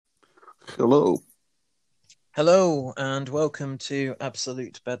Hello. Hello and welcome to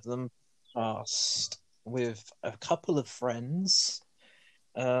Absolute Bedlam Cast with a couple of friends.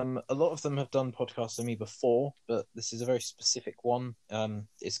 A lot of them have done podcasts with me before, but this is a very specific one.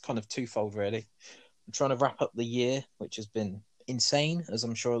 It's kind of twofold, really. I'm trying to wrap up the year, which has been insane, as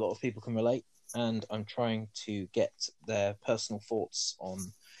I'm sure a lot of people can relate, and I'm trying to get their personal thoughts on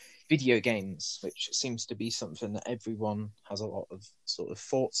video games, which seems to be something that everyone has a lot of sort of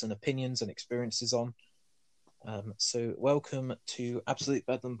thoughts and opinions and experiences on. So welcome to Absolute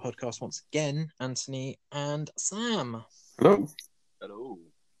Bedlam Podcast once again, Anthony and Sam. Hello. Hello.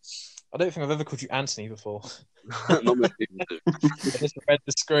 I don't think I've ever called you Anthony before. Not many people do. I just read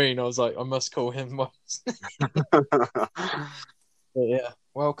the screen. I was like, I must call him once. But yeah,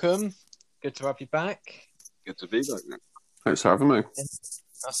 welcome. Good to have you back. Good to be back, man. Thanks for having me.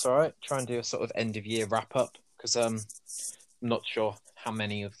 That's all right. Try and do a sort of end of year wrap up because I'm not sure how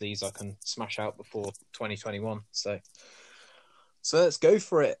many of these I can smash out before 2021. So let's go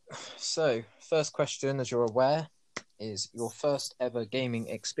for it. So first question, as you're aware, is your first ever gaming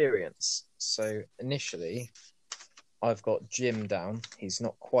experience. So initially, I've got Jim down. He's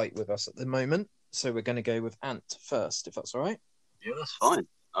not quite with us at the moment. So we're going to go with Ant first, if that's all right. Yeah, that's fine.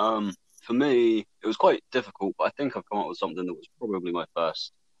 For me, it was quite difficult, but I think I've come up with something that was probably my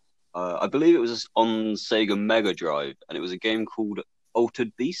first. I believe it was on Sega Mega Drive, and it was a game called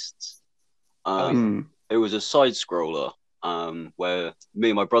Altered Beasts. It was a side scroller where me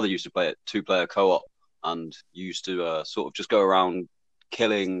and my brother used to play it two-player co-op, and used to sort of just go around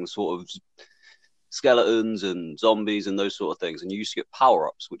killing sort of skeletons and zombies and those sort of things, and you used to get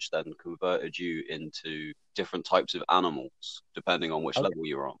power-ups, which then converted you into different types of animals, depending on which level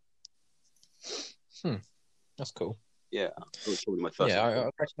you were on. That's cool. Yeah, that was probably my first. Yeah, I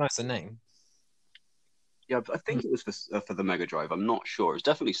recognize the name. Yeah, I think it was for the Mega Drive. I'm not sure. It was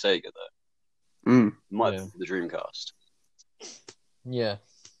definitely Sega, though. It might have been the Dreamcast. Yeah.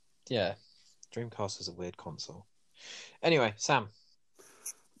 Dreamcast is a weird console. Anyway, Sam.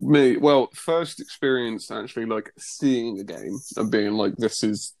 Me, well, first experience actually like seeing a game and being like, this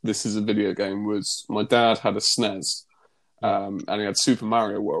is a video game was my dad had a SNES, and he had Super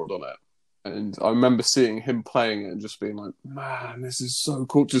Mario World on it. And I remember seeing him playing it and just being like, man, this is so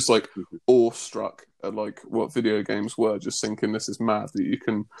cool. Just like awestruck at like what video games were, just thinking this is mad that you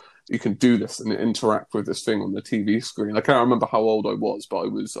can do this and interact with this thing on the TV screen. I can't remember how old I was, but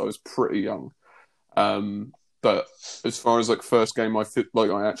I was pretty young. But as far as like first game I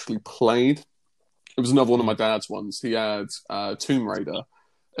actually played, it was another one of my dad's ones. He had Tomb Raider,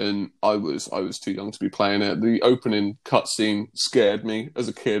 and I was too young to be playing it. The opening cutscene scared me as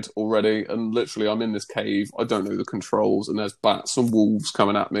a kid already, and literally I'm in this cave. I don't know the controls, and there's bats and wolves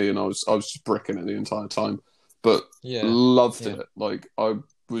coming at me, and I was just bricking it the entire time. But loved it. Like I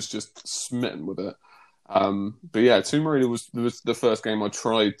was just smitten with it. But yeah, Tomb Raider was the first game I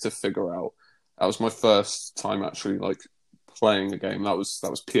tried to figure out. That was my first time actually like playing a game. That was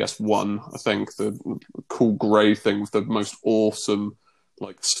PS1, I think, the cool grey thing with the most awesome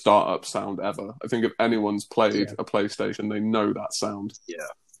like startup sound ever. I think if anyone's played a PlayStation, they know that sound. Yeah,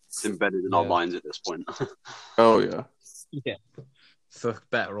 it's embedded in our minds at this point. Oh yeah. Yeah. For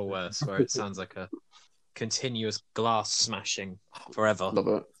better or worse, where it sounds like a continuous glass smashing forever. Love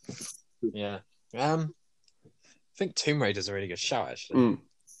it. Yeah. I think Tomb Raider's a really good shout, actually.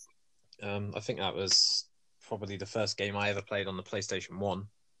 I think that was probably the first game I ever played on the PlayStation 1.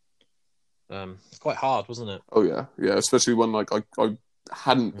 It's quite hard, wasn't it? Oh yeah, especially when like I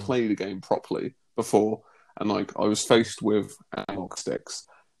hadn't played a game properly before, and like I was faced with analog sticks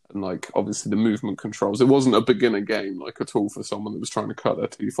and like obviously the movement controls. It wasn't a beginner game like at all for someone that was trying to cut their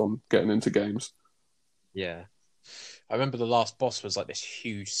teeth on getting into games. Yeah, I remember the last boss was like this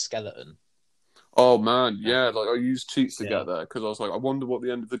huge skeleton. Oh man, yeah, like I used cheats to get there because I was like, I wonder what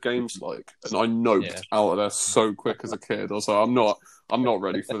the end of the game's like, and I noped out of there so quick as a kid. I was like, I'm not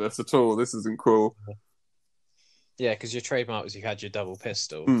ready for this at all. This isn't cool. Yeah, because your trademark was you had your double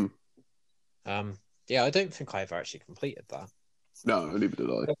pistol. Yeah, I don't think I ever actually completed that. No, neither did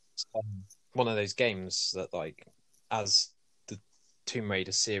I. One of those games that, like, as the Tomb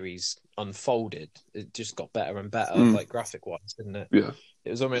Raider series unfolded, it just got better and better, like graphic-wise, didn't it? Yeah. It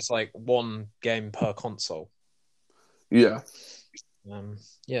was almost like one game per console. Yeah.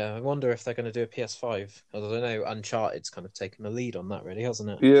 Yeah, I wonder if they're going to do a PS5. I don't know, Uncharted's kind of taken the lead on that, really, hasn't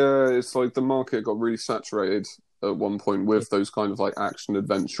it? Yeah, it's like the market got really saturated at one point with those kind of like action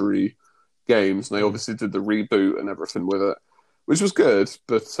adventure-y games, and they obviously did the reboot and everything with it, which was good,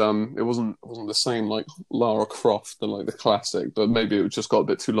 but it wasn't the same like Lara Croft and like the classic, but maybe it just got a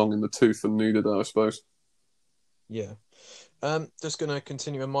bit too long in the tooth and needed it, I suppose. Yeah. Just going to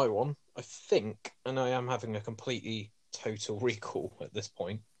continue on my one. I think, and I am having a completely total recall at this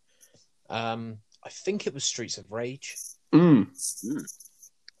point. I think it was Streets of Rage. Mm.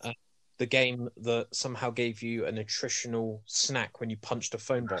 The game that somehow gave you a nutritional snack when you punched a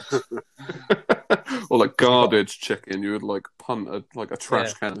phone box. Or like garbage chicken, you would like punt a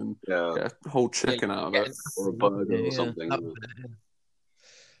trash can and Yeah. get a whole chicken out of it. Or a burger or something. that was it, yeah.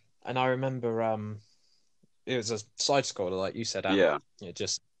 And I remember it was a side scroller, like you said, Ant. Yeah. It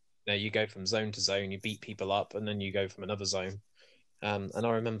just you go from zone to zone, you beat people up, and then you go from another zone. And I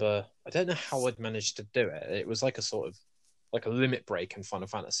remember, I don't know how I'd managed to do it. It was like a sort of like a limit break in Final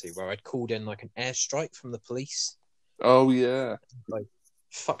Fantasy where I'd called in like an airstrike from the police. Oh yeah. Like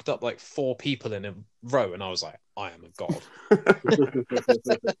fucked up like 4 people in a row, and I was like, I am a god.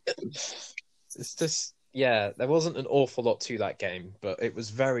 It's just, yeah, there wasn't an awful lot to that game, but it was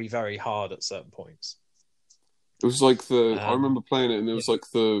very, very hard at certain points. It was like I remember playing it, and it was like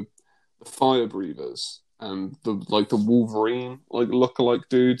the fire breathers and the Wolverine lookalike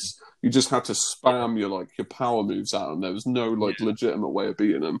dudes. You just had to spam your power moves out, and there was no legitimate way of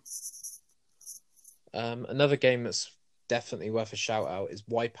beating them. Another game that's definitely worth a shout out is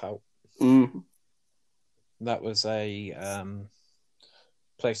Wipeout. Mm. That was a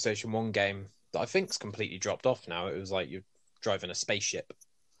PlayStation 1 game that I think's completely dropped off now. It was like you're driving a spaceship.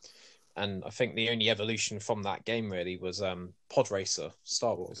 And I think the only evolution from that game really was Pod Racer,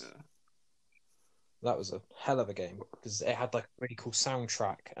 Star Wars. Yeah. That was a hell of a game because it had like a really cool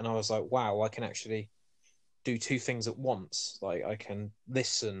soundtrack, and I was like, wow, I can actually do 2 things at once. Like I can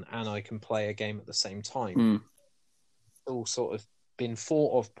listen and I can play a game at the same time. Mm. All sort of been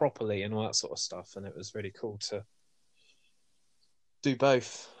thought of properly and all that sort of stuff, and it was really cool to do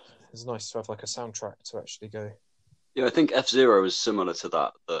both. It was nice to have like a soundtrack to actually go. Yeah, I think F-Zero was similar to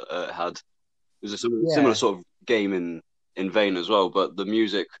that. It was a similar sort of game in vein as well, but the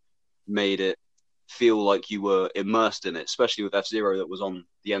music made it feel like you were immersed in it, especially with F-Zero that was on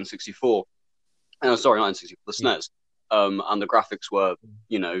the N64. Sorry, not N64, the SNES. And the graphics were,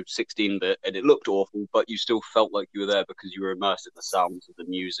 16-bit, and it looked awful, but you still felt like you were there because you were immersed in the sounds of the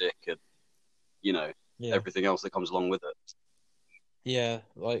music and, everything else that comes along with it. Yeah,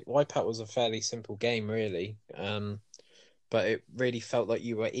 like Wipeout was a fairly simple game, really, but it really felt like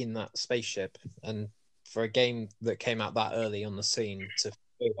you were in that spaceship. And for a game that came out that early on the scene to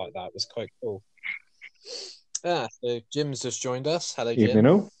feel like that was quite cool. So Jim's just joined us. Hello, Jim. Evening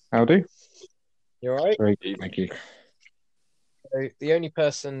all. Howdy. You all right? Great, thank you. So the only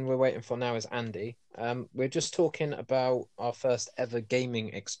person we're waiting for now is Andy. We're just talking about our first ever gaming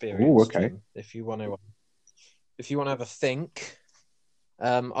experience. Ooh, okay. Jim, if you want to have a think.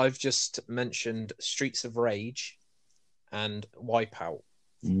 I've just mentioned Streets of Rage and Wipeout.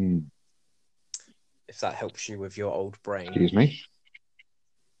 Mm. If that helps you with your old brain. Excuse me.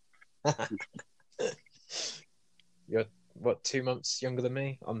 You're, 2 months younger than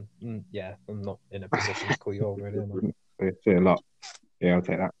me? I'm not in a position to call you old, really, am I? It's a lot. Yeah, I'll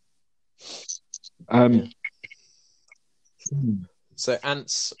take that. So,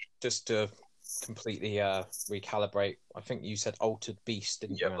 Ants, just to completely recalibrate, I think you said Altered Beast,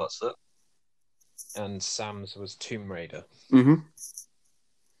 didn't you? Yeah, that's it. And Sam's was Tomb Raider. Mm-hmm.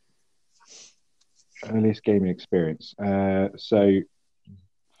 Earliest gaming experience. So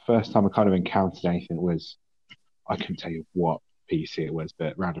first time I kind of encountered anything was, I couldn't tell you what PC it was,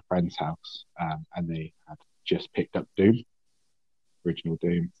 but around a friend's house, and they had just picked up Doom, original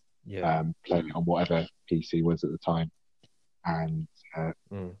Doom, playing it on whatever PC was at the time, and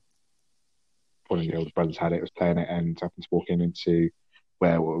one of the older brothers had it, was playing it, and I happened to walk into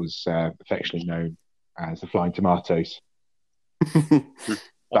where what was affectionately known as the Flying Tomatoes.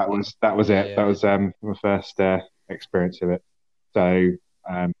 That was it. Yeah. That was my first experience of it. So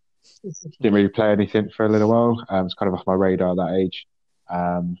didn't really play anything for a little while. It was kind of off my radar at that age.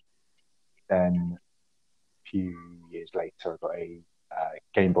 Then a few years later, I got a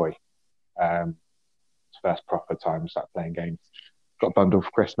Game Boy. First proper time I started playing games. Got a bundle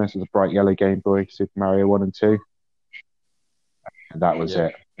for Christmas. It was a bright yellow Game Boy, Super Mario 1 and 2. And that was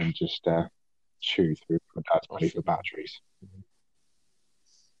it. And just chew through my dad's money for batteries.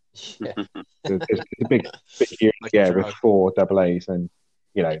 Yeah. It's a big year with 4 AA's, and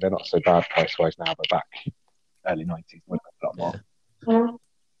they're not so bad price wise now, but back early 90s, a lot more.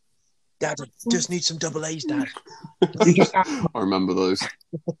 Dad, I just need some AA's, Dad. You just I remember those.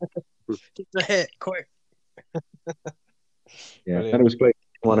 Get the hit, quick. Yeah, and it was played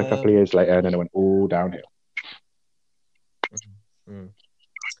one a couple of years later, and then it went all downhill.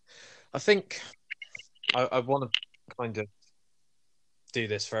 I think I want to kind of do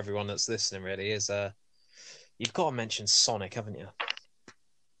this for everyone that's listening, really, is you've got to mention Sonic, haven't you?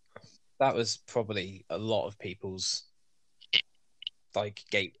 That was probably a lot of people's like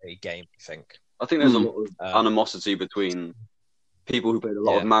gateway game, I think. I think there's a lot of animosity between people who played a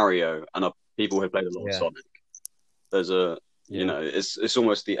lot of Yeah. Mario and people who played a lot of Yeah. Sonic. There's a, you know, it's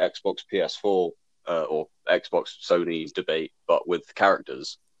almost the Xbox PS4 or Xbox Sony debate, but with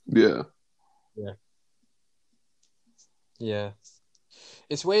characters. Yeah. Yeah.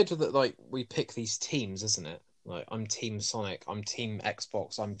 It's weird that like we pick these teams, isn't it? Like I'm Team Sonic, I'm Team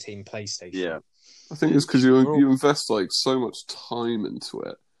Xbox, I'm Team PlayStation. Yeah. I think it's because you invest like so much time into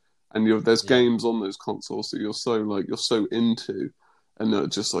it, and there's games on those consoles that you're so into, and they're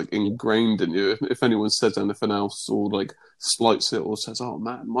just like ingrained in you. If anyone says anything else or like slights it or says, "Oh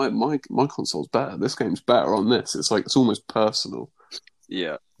man, my console's better. This game's better on this," it's like it's almost personal.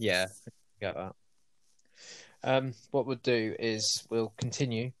 Yeah. Yeah, I get that. What we'll do is we'll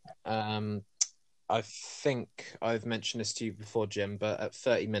continue. I think I've mentioned this to you before, Jim, but at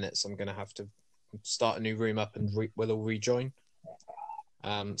 30 minutes, I'm going to have to start a new room up and we'll all rejoin.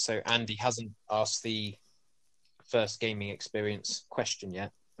 So Andy hasn't asked the first gaming experience question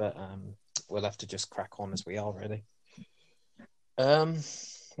yet, but we'll have to just crack on as we are, really.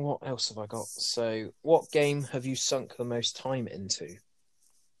 What else have I got? So what game have you sunk the most time into?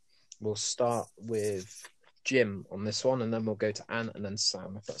 We'll start with Jim on this one, and then we'll go to Anne and then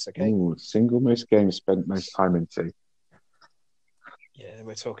Sam, if that's okay. Ooh, single most game spent most time into. Yeah,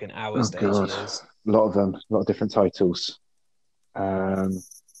 we're talking hours, days, God. years. A lot of them, a lot of different titles. Oh,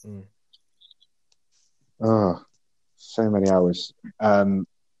 so many hours.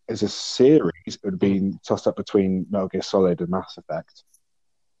 As a series, it would have been tossed up between Metal Gear Solid and Mass Effect.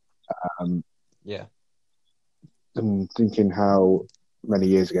 Yeah. I'm thinking how many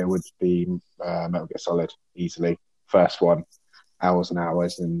years ago would be Metal Gear Solid easily. First one, hours and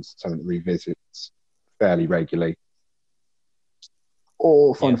hours, and something that revisits fairly regularly.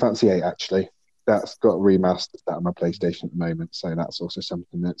 Or Final Fantasy VIII, actually. That's got remastered on my PlayStation at the moment, so that's also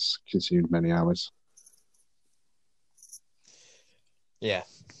something that's consumed many hours. Yeah.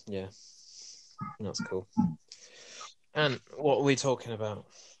 That's cool. And what are we talking about?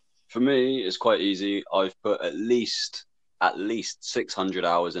 For me, it's quite easy. I've put at least 600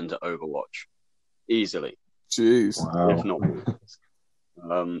 hours into Overwatch, easily. Jeez. Wow. If not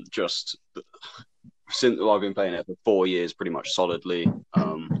more. Just since I've been playing it for 4 years, pretty much solidly.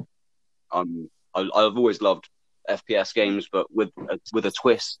 I've always loved FPS games, but with a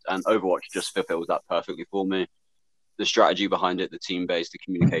twist, and Overwatch just fulfills that perfectly for me. The strategy behind it, the team-based, the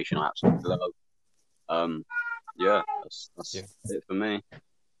communication, I absolutely love. That's it for me.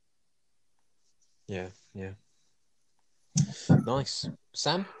 Yeah. Nice.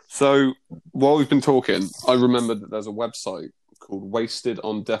 Sam? So while we've been talking, I remembered that there's a website called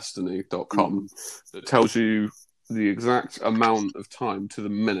wastedondestiny.com that tells you the exact amount of time to the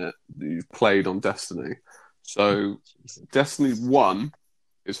minute that you've played on Destiny. So Destiny 1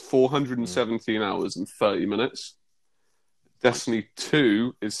 is 417 hours and 30 minutes. Destiny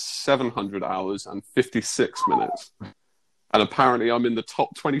 2 is 700 hours and 56 minutes. And apparently I'm in the top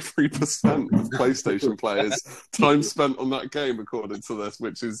 23% of PlayStation players' time spent on that game, according to this,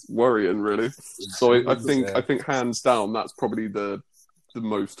 which is worrying, really. So I think hands down, that's probably the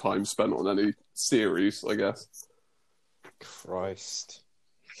most time spent on any series, I guess. Christ.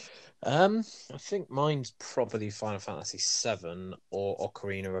 I think mine's probably Final Fantasy VII or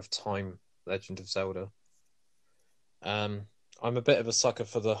Ocarina of Time, Legend of Zelda. I'm a bit of a sucker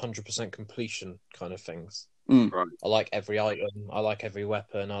for the 100% completion kind of things. Right. I like every item. I like every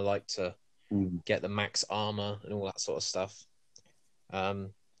weapon. I like to get the max armor and all that sort of stuff.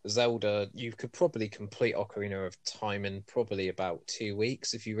 Zelda, you could probably complete Ocarina of Time in probably about 2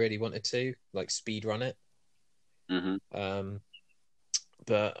 weeks if you really wanted to, like speed run it. Mm-hmm.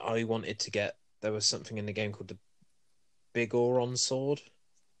 But I wanted to get. There was something in the game called the Big Oron Sword.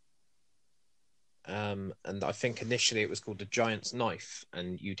 And I think initially it was called the Giant's Knife,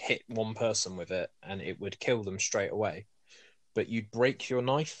 and you'd hit one person with it and it would kill them straight away. But you'd break your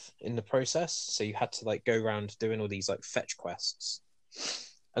knife in the process, so you had to like go around doing all these like fetch quests.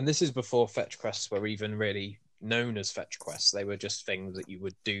 And this is before fetch quests were even really known as fetch quests. They were just things that you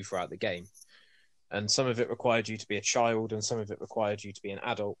would do throughout the game. And some of it required you to be a child, and some of it required you to be an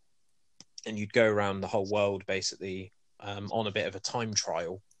adult. And you'd go around the whole world basically on a bit of a time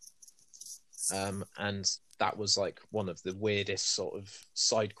trial. And that was like one of the weirdest sort of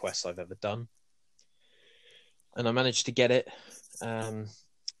side quests I've ever done. And I managed to get it.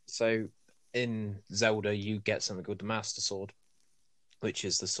 So in Zelda, you get something called the Master Sword, which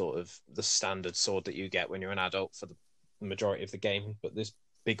is the sort of the standard sword that you get when you're an adult for the majority of the game. But this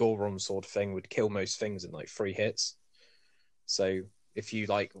big Auron sword thing would kill most things in like 3 hits. So if you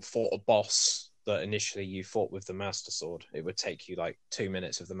like fought a boss that initially you fought with the Master Sword, it would take you like 2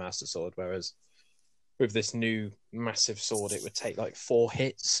 minutes of the Master Sword, whereas with this new massive sword, it would take like 4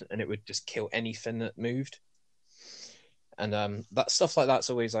 hits and it would just kill anything that moved. And that stuff like that's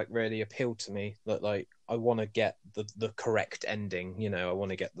always like really appealed to me. That like I want to get the correct ending. You know, I want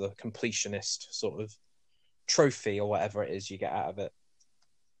to get the completionist sort of trophy or whatever it is you get out of it.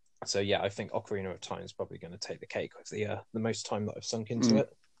 So yeah, I think Ocarina of Time is probably going to take the cake with the most time that I've sunk into it.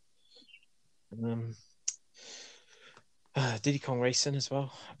 Diddy Kong Racing as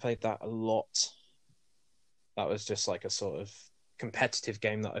well. I played that a lot. That was just like a sort of competitive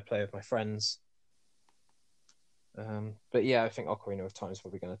game that I play with my friends. But yeah, I think Ocarina of Time is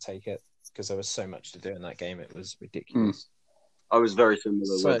probably going to take it because there was so much to do in that game. It was ridiculous. I was very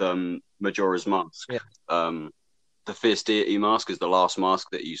similar with Majora's Mask. Yeah. The Fierce Deity Mask is the last mask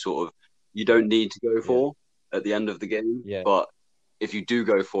that you don't need to go for at the end of the game. Yeah. But if you do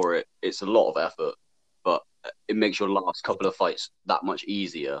go for it, it's a lot of effort. But it makes your last couple of fights that much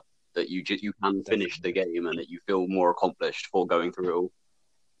easier that you can finish the game and that you feel more accomplished for going through it all.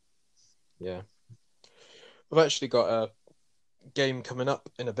 Yeah. I've actually got a game coming up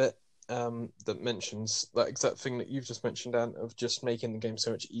in a bit that mentions that exact thing that you've just mentioned, Dan, of just making the game so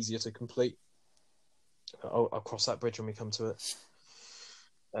much easier to complete. I'll cross that bridge when we come to it.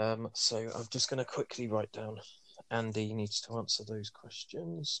 So I'm just going to quickly write down. Andy needs to answer those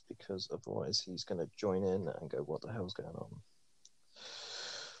questions because otherwise he's going to join in and go, what the hell's going on?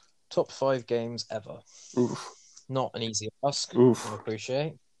 Top 5 games ever. Oof. Not an easy ask. Oof. I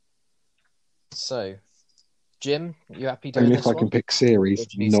appreciate. So, Jim, you happy doing Only this if I can one? pick series,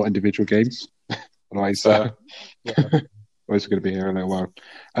 not individual games. Otherwise, Yeah. always going to be here in a little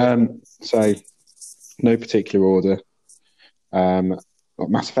while. So, no particular order. Got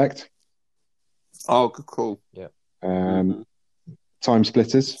Mass Effect. Oh, cool. Yeah. Time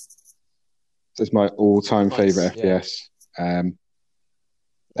Splitters. That's my all-time Nice, favourite yeah. FPS.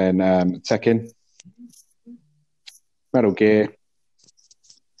 Then Tekken. Metal Gear.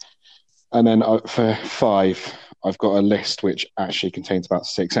 And then for 5, I've got a list which actually contains about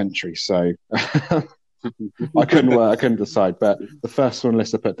 6 entries. So I couldn't decide. But the first one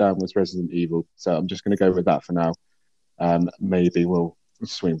list I put down was Resident Evil. So I'm just going to go with that for now. Maybe we'll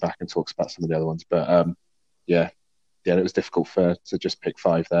swing back and talk about some of the other ones. But yeah, it was difficult to just pick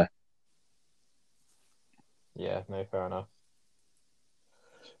 5 there. Yeah, no, fair enough.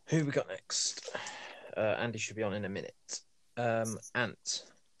 Who we got next? Andy should be on in a minute. Ant,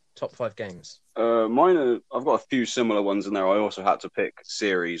 top 5 games. I've got a few similar ones in there. I also had to pick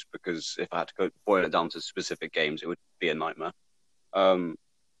series because if I had to boil it down to specific games, it would be a nightmare. I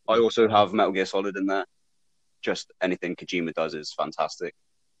also have Metal Gear Solid in there. Just anything Kojima does is fantastic.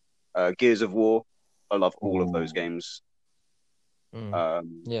 Gears of War, I love all of those games.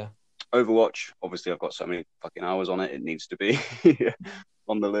 Yeah. Overwatch, obviously I've got so many fucking hours on it, it needs to be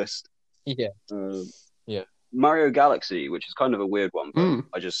on the list. Yeah. Yeah. Mario Galaxy, which is kind of a weird one, but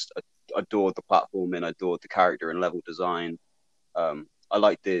I just adored the platforming, I adored the character and level design. I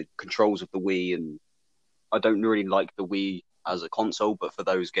like the controls of the Wii, and I don't really like the Wii as a console, but for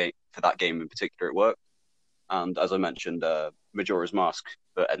that game in particular, it worked. And as I mentioned, Majora's Mask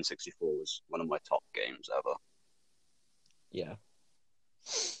for N64 was one of my top games ever. Yeah.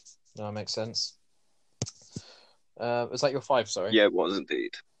 No, that makes sense. Was that your 5, sorry? Yeah, it was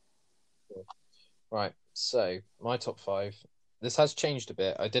indeed. Right, so my top 5. This has changed a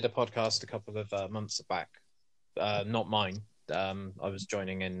bit. I did a podcast a couple of months back. Not mine. I was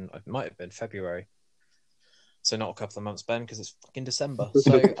joining in, it might have been February. So not a couple of months, Ben, because it's fucking December.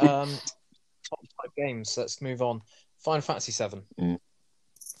 So, top 5 games. Let's move on. Final Fantasy VII.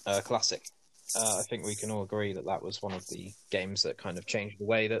 Classic. I think we can all agree that was one of the games that kind of changed the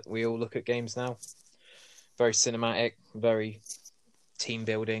way that we all look at games now. Very cinematic, very team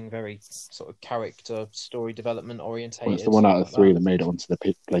building, very sort of character story development orientated. Well, it's the one out of 3 that made it onto the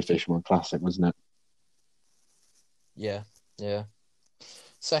PlayStation 1 Classic, wasn't it? Yeah.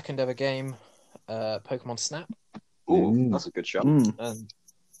 Second ever game, Pokemon Snap. Ooh, that's a good shot. And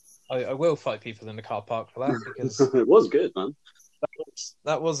I will fight people in the car park for that because it was good, man.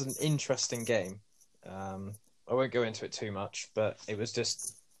 That was an interesting game. I won't go into it too much, but it was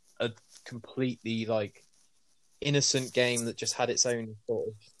just a completely innocent game that just had its own sort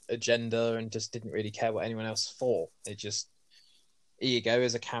of agenda and just didn't really care what anyone else thought. It just, here you go,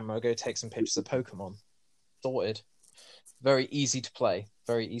 here's a camera, go take some pictures of Pokemon. Sorted. Very easy to play,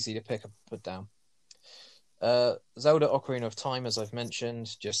 very easy to pick up and put down. Zelda Ocarina of Time, as I've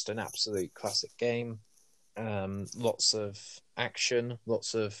mentioned, just an absolute classic game. Lots of action,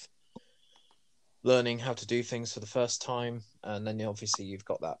 lots of learning how to do things for the first time, and then obviously you've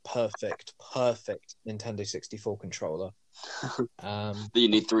got that perfect Nintendo 64 controller. That you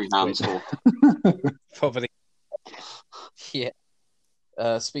need 3 hands for. Probably, yeah.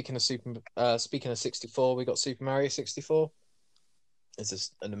 Speaking of 64, we got Super Mario 64. It's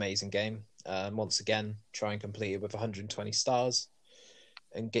just an amazing game. Once again, try and complete it with 120 stars,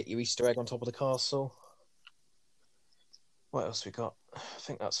 and get your Easter egg on top of the castle. What else we got? I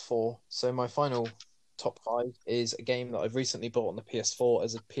think that's 4. So my final top 5 is a game that I've recently bought on the PS4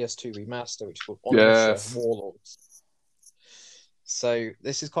 as a PS2 remaster, which is called Onimusha Warlords. So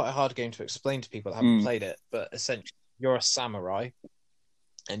this is quite a hard game to explain to people that haven't played it, but essentially you're a samurai,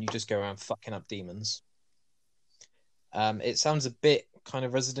 and you just go around fucking up demons. It sounds a bit kind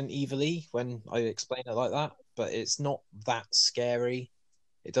of Resident Evil-y when I explain it like that, but it's not that scary.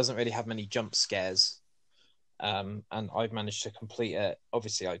 It doesn't really have many jump scares. And I've managed to complete it.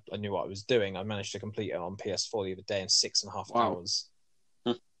 Obviously, I knew what I was doing. I managed to complete it on PS4 the other day in 6.5 hours.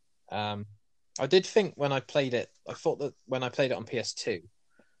 I did think when I played it, I thought that when I played it on PS2,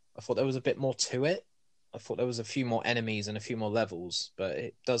 I thought there was a bit more to it. I thought there was a few more enemies and a few more levels, but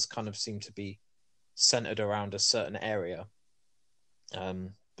it does kind of seem to be centered around a certain area.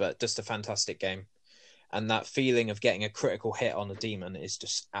 But just a fantastic game. And that feeling of getting a critical hit on a demon is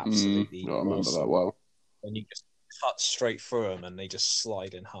just absolutely I remember awesome. that well. And you just cut straight through them and they just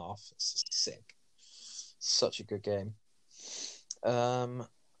slide in half. It's just sick. Such a good game.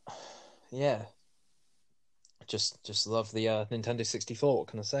 Yeah. Just love the Nintendo 64. What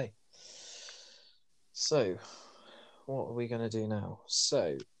can I say? So, what are we going to do now?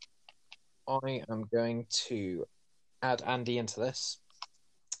 So, I am going to add Andy into this,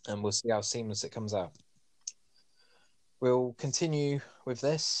 and we'll see how seamless it comes out. We'll continue with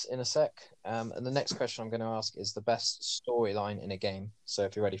this in a sec, and the next question I'm going to ask is the best storyline in a game. So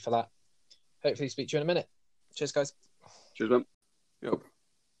if you're ready for that, hopefully speak to you in a minute. Cheers, guys. Cheers, man. Yep.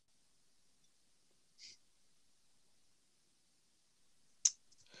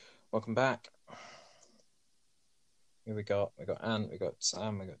 Welcome back. Who we got? We got Ant, we got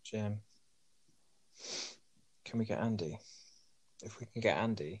Sam, we got Jim. Can we get Andy? If we can get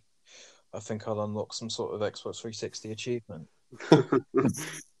Andy, I think I'll unlock some sort of Xbox 360 achievement.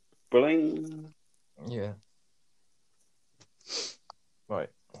 Bling. Yeah. Right.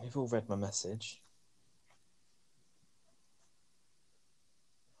 You've all read my message.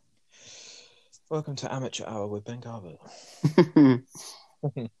 Welcome to Amateur Hour with Ben Garbutt.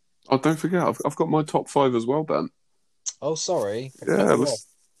 Oh, don't forget, I've got my top 5 as well, Ben. Oh, sorry. Yeah,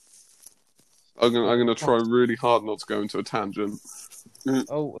 I'm gonna try really hard not to go into a tangent.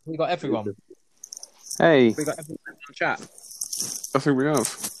 Oh, we got everyone. Hey. We got everyone in the chat. I think we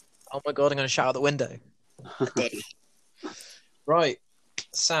have. Oh my god, I'm going to shout out the window. Right,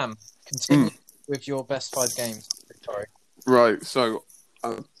 Sam, continue with your best 5 games. Sorry. Right, so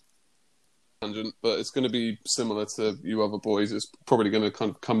tangent, but it's going to be similar to you other boys. It's probably going to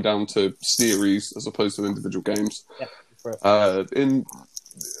kind of come down to series as opposed to individual games. Yeah,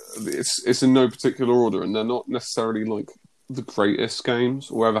 it's in no particular order, and they're not necessarily like the greatest games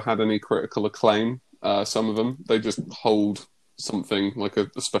or ever had any critical acclaim. Some of them, they just hold something like a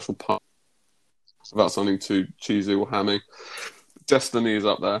special part without sounding too cheesy or hammy. Destiny is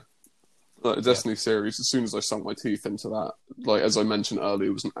up there. Like the Destiny series, as soon as I sunk my teeth into that, like as I mentioned earlier,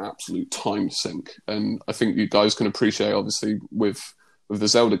 it was an absolute time sink. And I think you guys can appreciate, obviously, with the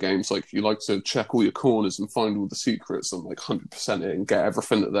Zelda games, like you like to check all your corners and find all the secrets and like 100% it and get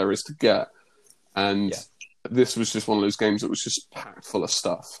everything that there is to get. And this was just one of those games that was just packed full of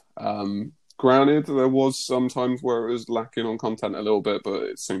stuff. Granted, there was some times where it was lacking on content a little bit, but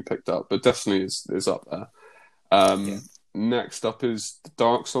it soon picked up. But Destiny is up there. Next up is the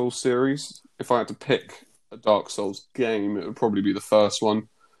Dark Souls series. If I had to pick a Dark Souls game, it would probably be the first one.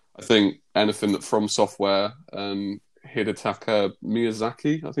 I think anything that From Software and Hidetaka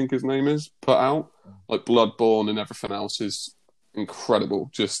Miyazaki, I think his name is, put out, like Bloodborne and everything else, is incredible.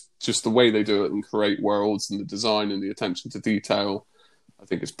 Just the way they do it and create worlds and the design and the attention to detail, I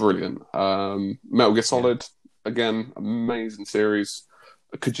think it's brilliant. Metal Gear Solid, again, amazing series.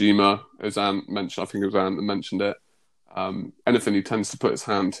 Kojima, as Ant mentioned, I think it was Ant that mentioned it. Anything he tends to put his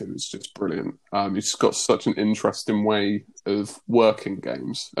hand to is just brilliant. He's got such an interesting way of working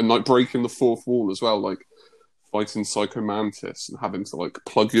games and like breaking the fourth wall as well, like fighting Psycho Mantis and having to like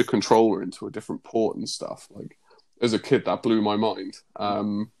plug your controller into a different port and stuff. Like as a kid, that blew my mind.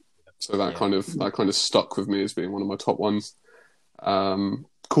 So that kind of stuck with me as being one of my top ones.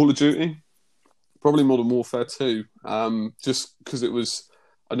 Call of Duty, probably Modern Warfare 2, just because it was.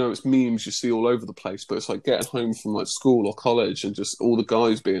 I know it's memes you see all over the place, but it's like getting home from like school or college and just all the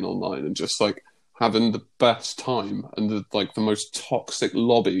guys being online and just like having the best time and the most toxic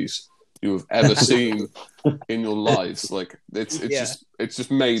lobbies you have ever seen in your lives. Like it's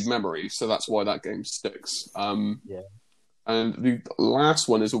just made memories, so that's why that game sticks. And the last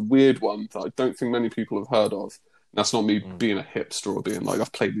one is a weird one that I don't think many people have heard of. That's not me being a hipster or being like,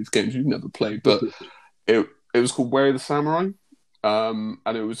 I've played these games you've never played, but it was called Way of the Samurai. And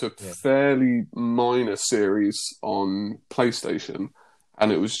it was a fairly minor series on PlayStation,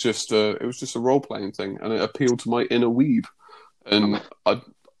 and it was just a role playing thing, and it appealed to my inner weeb, and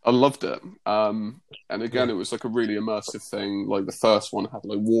I loved it. And again, it was like a really immersive thing. Like the first one had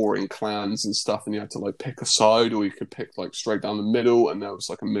like warring clans and stuff, and you had to like pick a side, or you could pick like straight down the middle, and there was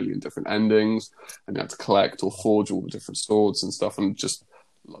like a million different endings, and you had to collect or forge all the different swords and stuff, and just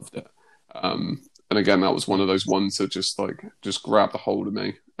loved it. And again, that was one of those ones that just grabbed a hold of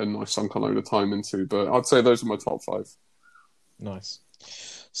me, and I sunk a load of time into. But I'd say those are my top 5. Nice.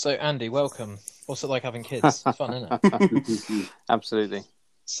 So Andy, welcome. What's it like having kids? It's fun, isn't it? Absolutely.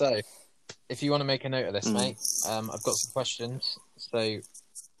 So, if you want to make a note of this, mate, I've got some questions. So,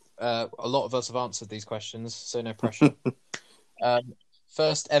 a lot of us have answered these questions, so no pressure.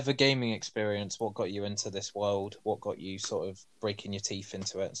 First ever gaming experience, what got you into this world? What got you sort of breaking your teeth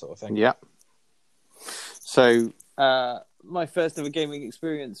into it, sort of thing? Yeah. So, my first ever gaming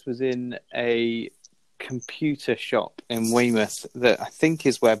experience was in a computer shop in Weymouth that I think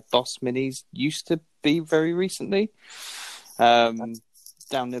is where Boss Minis used to be very recently.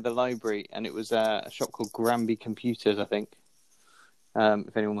 Down near the library, and it was a shop called Granby Computers, I think,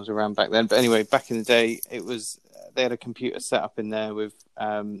 if anyone was around back then. But anyway, back in the day, it was they had a computer set up in there with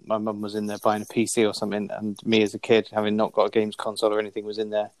my mum was in there buying a PC or something, and me as a kid, having not got a games console or anything, was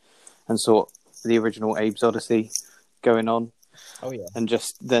in there and saw the original Abe's Odyssey going on. Oh yeah. And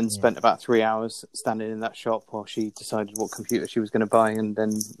just then spent about 3 hours standing in that shop while she decided what computer she was going to buy, and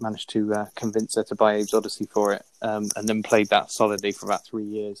then managed to convince her to buy Abe's Odyssey for it, and then played that solidly for about 3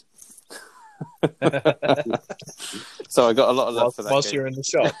 years. So I got a lot of love for that. Whilst you were in the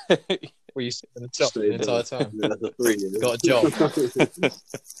shop? Were you sitting in the shop the entire time? Got a job.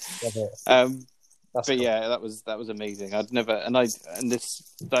 But cool. Yeah, that was amazing. I'd never,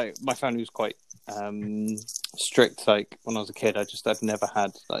 my family was quite strict. Like when I was a kid, I'd never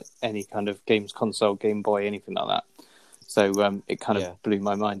had like any kind of games console, Game Boy, anything like that. So it kind of blew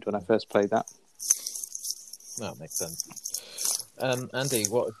my mind when I first played that. That makes sense. Andy,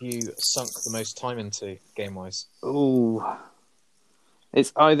 what have you sunk the most time into game wise? Oh,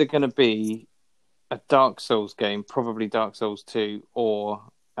 it's either going to be a Dark Souls game, probably Dark Souls 2, or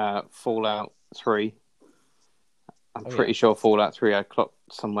Fallout 3. I'm pretty sure Fallout 3 I clocked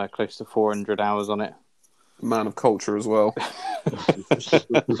somewhere close to 400 hours on it. Man of culture as well.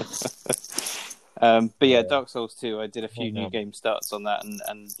 But yeah, Dark Souls 2, I did a few new game starts on that,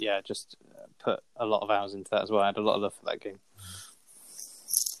 and just put a lot of hours into that as well. I had a lot of love for that game.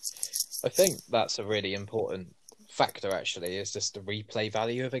 I think that's a really important factor, actually, is just the replay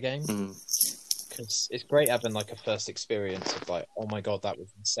value of a game. Because it's great having like a first experience of like, oh my god, that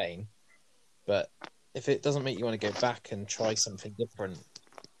was insane. But if it doesn't make you want to go back and try something different,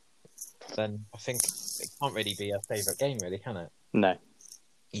 then I think it can't really be a favourite game, really, can it? No.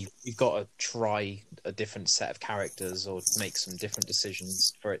 You've got to try a different set of characters or make some different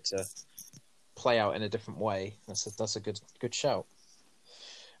decisions for it to play out in a different way. That's a good shout.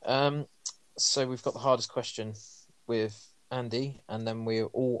 So we've got the hardest question with Andy, and then we're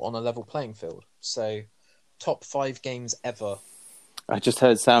all on a level playing field. So, top 5 games ever. I just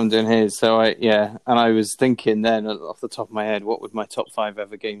heard Sam doing his, so and I was thinking then off the top of my head, what would my top 5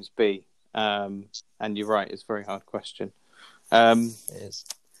 ever games be? And you're right, it's a very hard question. It is.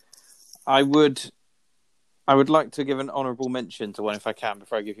 I would like to give an honourable mention to one if I can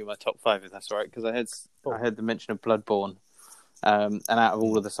before I give you my top 5, if that's all right, because I heard the mention of Bloodborne. And out of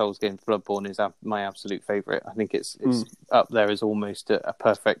all of the Souls games, Bloodborne is my absolute favourite. I think it's up there as almost a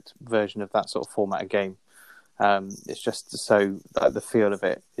perfect version of that sort of format of game. It's just so the feel of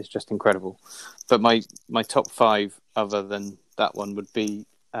it is just incredible. But my top 5 other than that one would be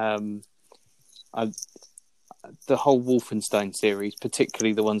the whole Wolfenstein series,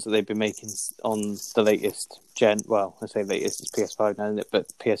 particularly the ones that they've been making on the latest gen. Well, I say latest, it's PS5 now, isn't it?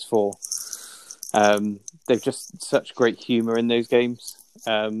 But PS4. They've just such great humour in those games,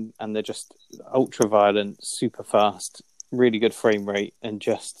 and they're just ultra violent, super fast, really good frame rate, and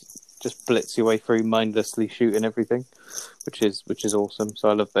just blitz your way through, mindlessly shooting everything, which is awesome. So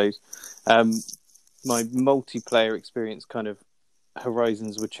I love those. My multiplayer experience kind of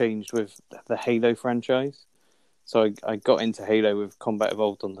horizons were changed with the Halo franchise. So I got into Halo with Combat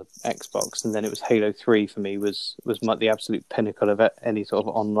Evolved on the Xbox, and then it was Halo 3 for me was the absolute pinnacle of any sort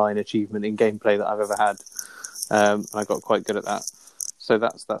of online achievement in gameplay that I've ever had. I got quite good at that. So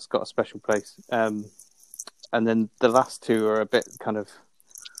that's got a special place. And then the last two are a bit kind of...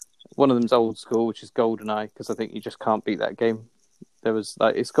 One of them's old school, which is GoldenEye, because I think you just can't beat that game. There was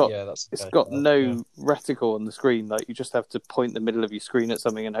it's got no reticle on the screen. Like, you just have to point the middle of your screen at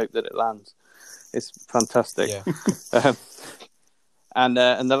something and hope that it lands. It's fantastic. Yeah. And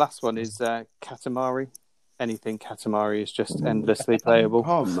the last one is Katamari. Anything Katamari is just endlessly playable.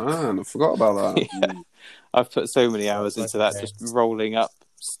 Oh man, I forgot about that. Yeah. I've put so many hours into that, just rolling up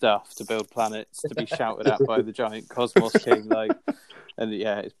stuff to build planets to be shouted at by the giant Cosmos King. And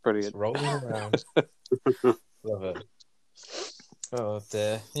yeah, it's brilliant. It's rolling around. Love it. Oh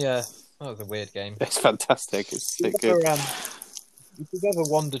dear. Yeah, that was a weird game. It's fantastic. It's so good. If you've ever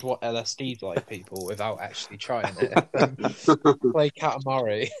wondered what LSD's like, people, without actually trying it, play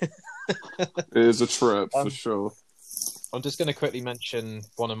Katamari. It is a trip for sure. I'm just going to quickly mention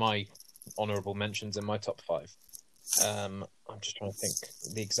one of my honourable mentions in my top 5. I'm just trying to think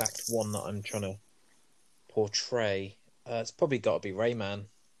the exact one that I'm trying to portray. It's probably got to be Rayman.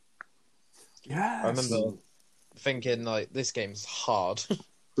 Yeah, I remember thinking this game's hard,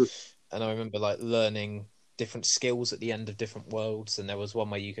 and I remember learning different skills at the end of different worlds, and there was one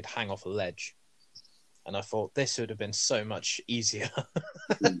where you could hang off a ledge, and I thought this would have been so much easier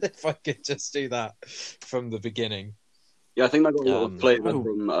if I could just do that from the beginning. Yeah, I think that got a lot of flavour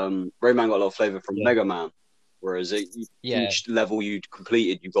from Rayman. Got a lot of flavour from Mega Man, whereas each level you'd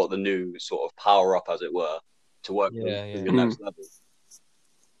completed, you got the new sort of power up, as it were, to work on your next level.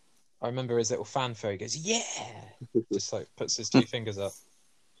 I remember his little fanfare. He goes, "Yeah!" Just puts his 2 fingers up.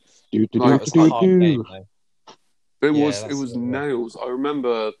 It was nails. I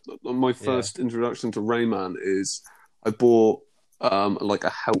remember my first introduction to Rayman is I bought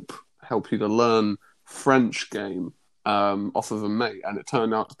a help you to learn French game off of a mate, and it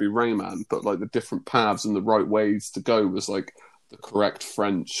turned out to be Rayman, but the different paths and the right ways to go was the correct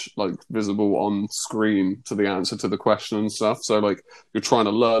French visible on screen to the answer to the question and stuff. So you're trying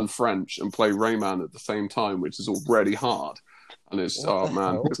to learn French and play Rayman at the same time, which is already hard, and it's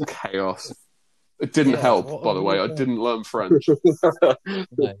it's chaos. It didn't help, by the way. I didn't learn French. No,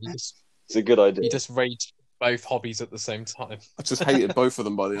 it's a good idea. You just raged both hobbies at the same time. I just hated both of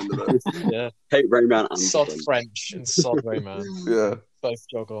them by the end of it. Yeah, hate Rayman and sod French and sod Rayman. Yeah, both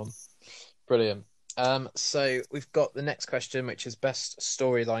jog on. Brilliant. So we've got the next question, which is best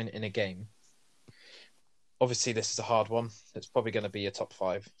storyline in a game. Obviously, this is a hard one. It's probably going to be your top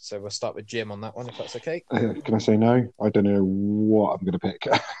 5. So we'll start with Jim on that one, if that's okay. Can I say no? I don't know what I'm going to pick.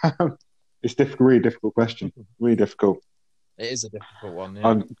 It's really difficult question. Really difficult. It is a difficult one. Yeah.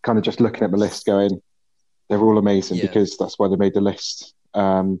 I'm kind of just looking at the list going, they're all amazing because that's why they made the list.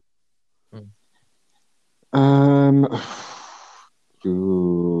 So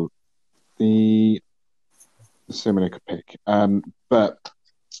many I could pick. But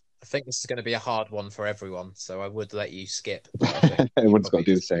I think this is going to be a hard one for everyone, so I would let you skip. Everyone's got to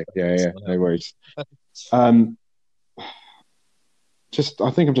do the same. Yeah, no worries. I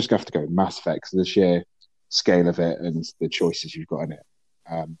think I'm just going to have to go with Mass Effect, the sheer scale of it and the choices you've got in it.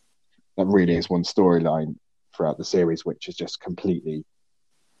 That really is one storyline throughout the series, which is just completely,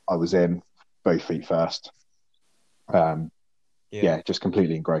 I was in both feet first. Just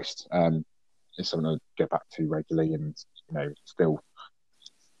completely engrossed. It's something I get back to regularly and, still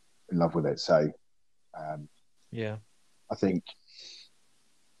in love with it. So, I think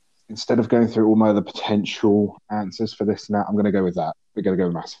instead of going through all my other potential answers for this and that, I'm going to go with that. We're going to go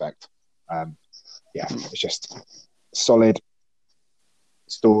with Mass Effect. It's just solid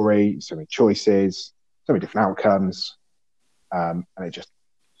story, so many choices, so many different outcomes, and it just,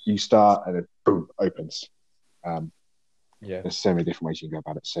 you start and it boom, opens. There's so many different ways you can go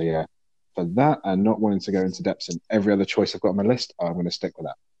about it. So for that and not wanting to go into depths in every other choice I've got on my list, I'm going to stick with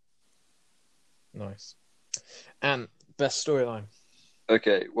that. Nice. And best storyline?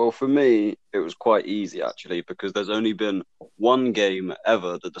 Okay, well, for me, it was quite easy, actually, because there's only been one game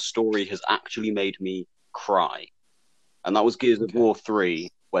ever that the story has actually made me cry. And that was Gears of War 3,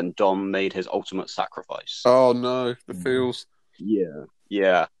 when Dom made his ultimate sacrifice. Oh, no, the feels.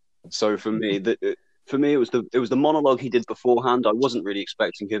 Yeah. So for me, it was the monologue he did beforehand. I wasn't really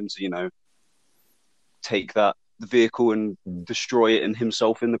expecting him to, take the vehicle and destroy it in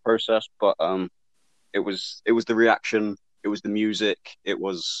himself in the process. But it was the reaction. It was the music. It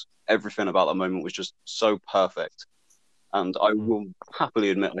was everything about that moment was just so perfect. And I will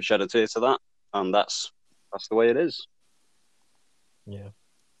happily admit I shed a tear to that. And that's the way it is. Yeah.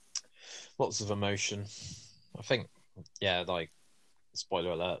 Lots of emotion. I think, yeah, like,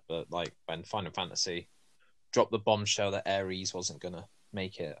 spoiler alert, but like when Final Fantasy dropped the bombshell that Ares wasn't gonna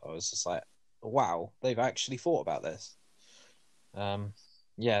make it, I was just like, wow, they've actually thought about this.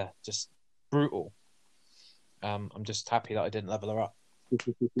 Yeah, just brutal. I'm just happy that I didn't level her up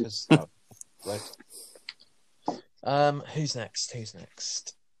because. Who's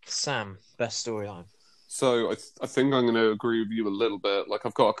next? Sam, best storyline. So I think I'm going to agree with you a little bit. Like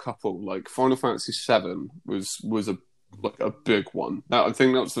I've got a couple. Like Final Fantasy VII was a big one. I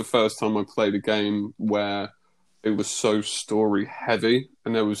think that was the first time I played a game where it was so story heavy,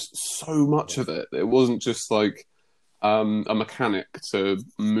 and there was so much of it. It wasn't just like a mechanic to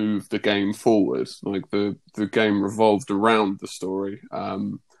move the game forward. Like the game revolved around the story.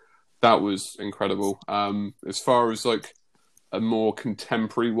 That was incredible. As far as like a more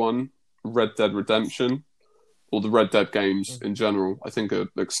contemporary one, Red Dead Redemption, or the Red Dead games in general, I think are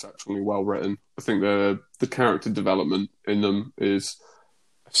exceptionally well written. I think the character development in them is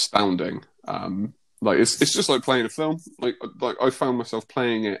astounding. Like it's just like playing a film. Like I found myself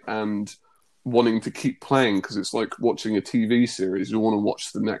playing it and wanting to keep playing because it's like watching a TV series. You want to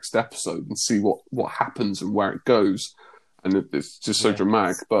watch the next episode and see what happens and where it goes. And it's just so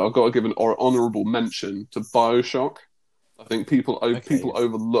dramatic. But I've got to give an honourable mention to BioShock. I think people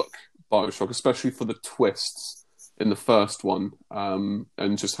overlook BioShock, especially for the twists in the first one,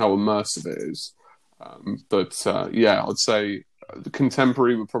 and just how immersive it is. Yeah, I'd say the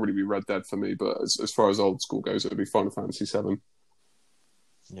contemporary would probably be Red Dead for me, but as far as old school goes, it would be Final Fantasy VII.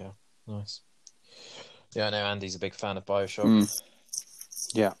 Yeah, nice. Yeah, I know Andy's a big fan of BioShock.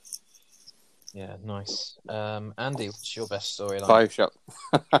 Yeah. Yeah, nice. Andy, what's your best storyline? BioShock.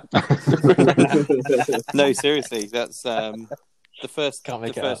 No, seriously, that's the first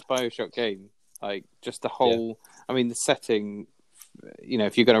BioShock game. Like just the whole. Yeah. I mean, the setting. You know,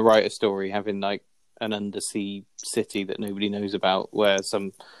 if you're going to write a story, having like an undersea city that nobody knows about, where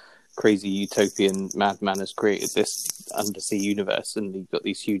some crazy utopian madman has created this undersea universe, and you've got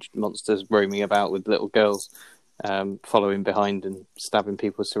these huge monsters roaming about with little girls. Following behind and stabbing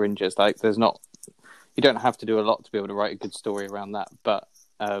people with syringes. Like, you don't have to do a lot to be able to write a good story around that. But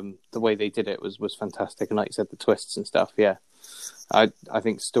the way they did it was fantastic. And like you said, the twists and stuff. Yeah, I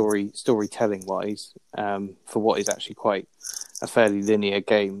think storytelling wise, for what is actually quite a fairly linear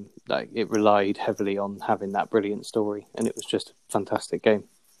game, like it relied heavily on having that brilliant story, and it was just a fantastic game.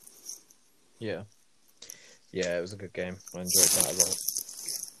 Yeah, it was a good game. I enjoyed that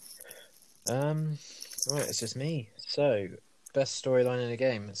a lot. Right, it's just me. So, best storyline in a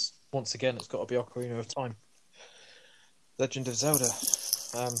game. It's got to be Ocarina of Time. Legend of Zelda.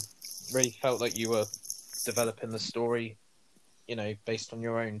 Really felt like you were developing the story, you know, based on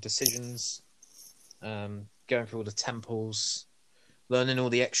your own decisions. Going through all the temples, learning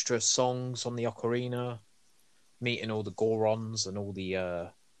all the extra songs on the Ocarina, meeting all the Gorons and all the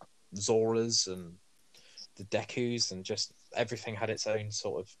Zoras and the Dekus, and just everything had its own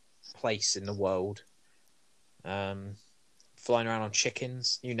sort of place in the world. Flying around on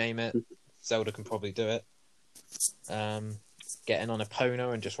chickens, you name it, Zelda can probably do it. Getting on a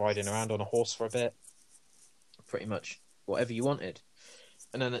Epona and just riding around on a horse for a bit, pretty much whatever you wanted.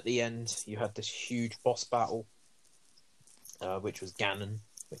 And then at the end, you had this huge boss battle, which was Ganon,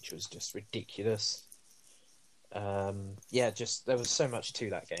 which was just ridiculous. Just there was so much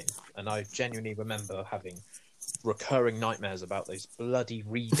to that game, and I genuinely remember having recurring nightmares about those bloody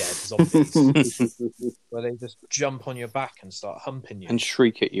re-dead zombies where they just jump on your back and start humping you and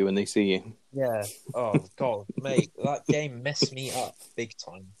shriek at you when they see you. Yeah. Oh god, mate, that game messed me up big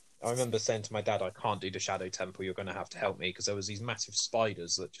time. I remember saying to my dad, I can't do the Shadow Temple, you're going to have to help me, because there was these massive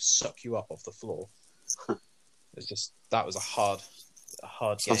spiders that just suck you up off the floor. That was a hard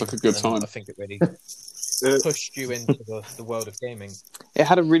Sounds game. Like a good time. I think it really pushed you into the world of gaming. It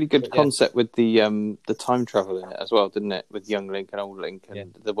had a really good concept with the time travel in it as well, didn't it? With young Link and old Link,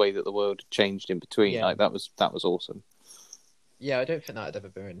 and the way that the world changed in between. Yeah. Like that was awesome. Yeah, I don't think that had ever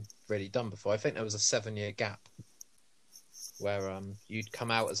been really done before. I think there was a 7-year gap where you'd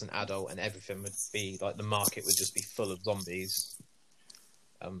come out as an adult and everything would be like the market would just be full of zombies.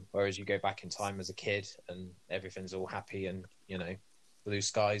 Whereas you go back in time as a kid and everything's all happy and, you know, blue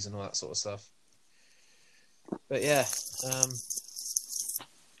skies and all that sort of stuff. But yeah, it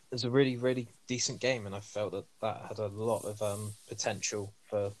was a really, really decent game, and I felt that had a lot of potential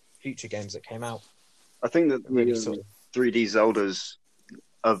for future games that came out. I think that really 3D Zeldas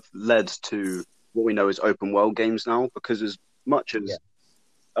have led to what we know as open world games now, because as much as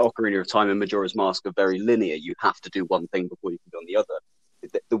Ocarina of Time and Majora's Mask are very linear, you have to do one thing before you can go on the other.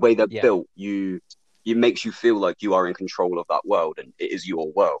 The way they're built, it makes you feel like you are in control of that world, and it is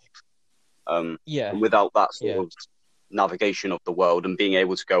your world. Yeah. And without that sort Yeah. of navigation of the world and being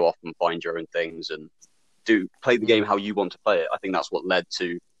able to go off and find your own things and play the game how you want to play it, I think that's what led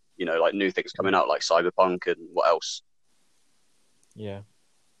to, like new things coming out like Cyberpunk and what else. Yeah.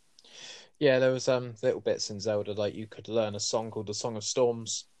 Yeah, there was little bits in Zelda, like you could learn a song called the Song of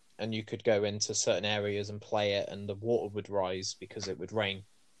Storms, and you could go into certain areas and play it, and the water would rise because it would rain.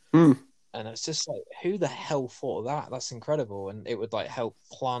 Mm. And it's just like, who the hell thought of that? That's incredible. And it would like help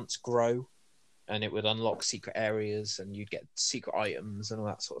plants grow, and it would unlock secret areas, and you'd get secret items and all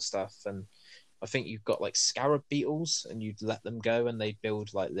that sort of stuff. And I think you've got like scarab beetles, and you'd let them go, and they'd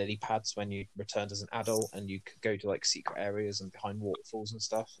build like lily pads when you returned as an adult, and you could go to like secret areas and behind waterfalls and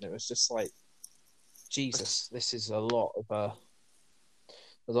stuff. And it was just like, Jesus, this is a lot of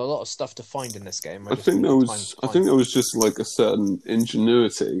there's a lot of stuff to find in this game. I think there was just like a certain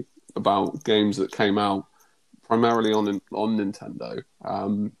ingenuity about games that came out primarily on Nintendo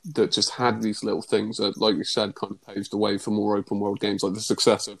that just had these little things that, like you said, kind of paved the way for more open world games. Like the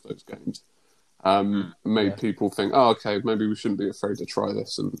success of those games made people think, oh, okay, maybe we shouldn't be afraid to try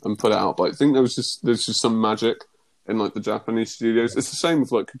this and put it out. But I think there's just some magic in like the Japanese studios. It's the same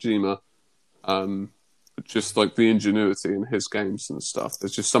with like Kojima. Just like the ingenuity in his games and stuff.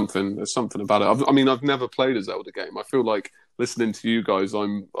 There's something about it. I've never played a Zelda game. I feel like listening to you guys,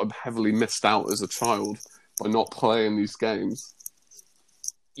 I'm heavily missed out as a child by not playing these games.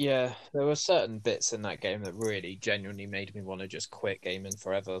 Yeah, there were certain bits in that game that really genuinely made me want to just quit gaming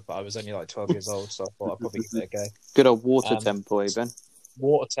forever. But I was only like 12 years old, so I thought I'd probably give it a go. Good old water temple, even.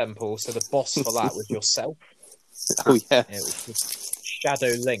 Water temple. So the boss for that was yourself. Oh yeah, it was just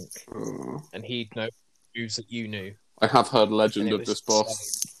Shadow Link, and he'd know moves that you knew. I have heard legend of this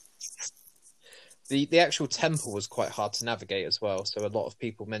boss. The actual temple was quite hard to navigate as well, so a lot of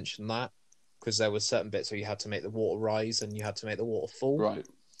people mentioned that because there were certain bits where you had to make the water rise and you had to make the water fall. Right.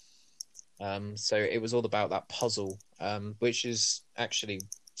 So it was all about that puzzle, which is actually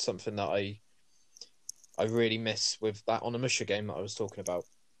something that I really miss with that Onimusha game that I was talking about,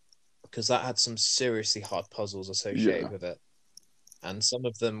 because that had some seriously hard puzzles associated with it. And some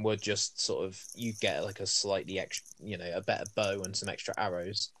of them were just sort of, you get like a slightly extra, a better bow and some extra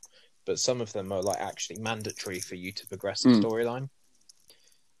arrows. But some of them are like actually mandatory for you to progress the storyline.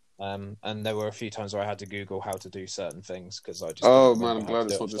 And there were a few times where I had to Google how to do certain things because I just. Oh man, I'm glad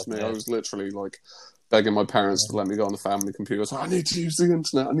it's not just me. I was literally like begging my parents to let me go on the family computer. I was like, I need to use the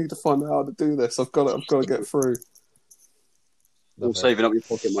internet. I need to find out how to do this. I've got to get through. All saving up your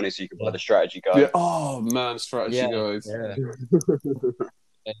pocket money so you can buy the strategy guide. Yeah. Oh man, strategy guides. Yeah.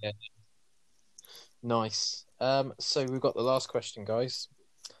 Nice. So we've got the last question, guys.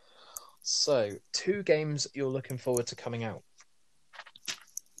 So 2 games you're looking forward to coming out.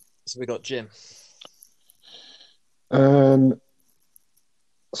 So we got Jim. Cyberpunk,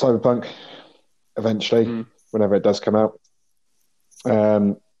 eventually, whenever it does come out.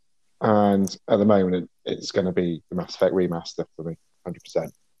 And at the moment, it's going to be the Mass Effect remaster for me,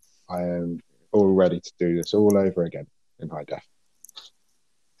 100%. I am all ready to do this all over again in high def.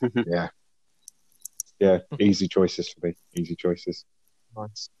 Yeah, easy choices for me. Easy choices.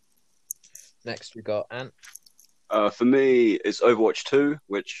 Nice. Next, we got Ant. For me, it's Overwatch 2,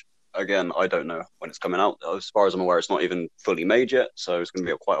 which, again, I don't know when it's coming out. As far as I'm aware, it's not even fully made yet, so it's going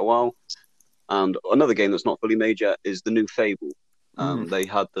to be quite a while. And another game that's not fully made yet is the new Fable. They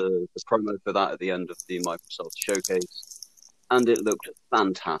had the promo for that at the end of the Microsoft showcase, and it looked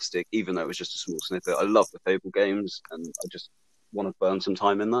fantastic, even though it was just a small snippet. I love the Fable games, and I just want to burn some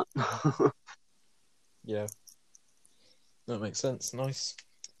time in that. Yeah. That makes sense. Nice.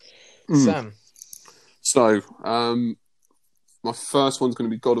 Sam. So, my first one's going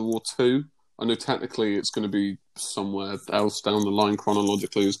to be God of War 2. I know technically it's going to be somewhere else down the line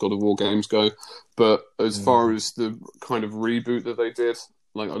chronologically as God of War games go, but as far as the kind of reboot that they did,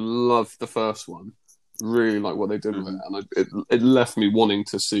 like I loved the first one, really like what they did with it, and it left me wanting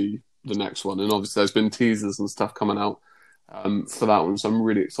to see the next one. And obviously there's been teasers and stuff coming out for that one, so I'm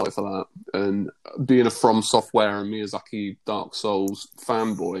really excited for that. And being a From Software and Miyazaki Dark Souls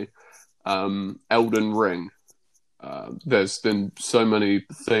fanboy, Elden Ring. There's been so many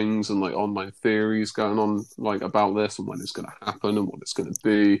things and like online theories going on like about this and when it's going to happen and what it's going to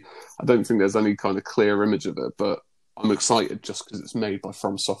be. I don't think there's any kind of clear image of it, but I'm excited just because it's made by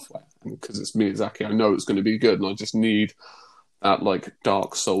From Software and because it's Miyazaki. I know it's going to be good, and I just need that like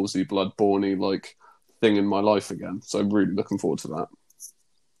Dark Soulsy, Bloodborne-y like thing in my life again. So I'm really looking forward to that.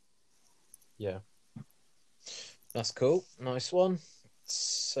 Yeah, that's cool. Nice one.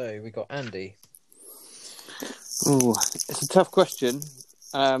 So we got Andy. Oh, it's a tough question.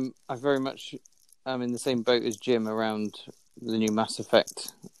 I very much am in the same boat as Jim around the new Mass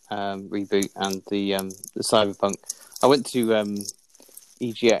Effect reboot and the Cyberpunk. I went to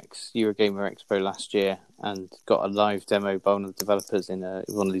EGX Eurogamer Expo last year and got a live demo by one of the developers in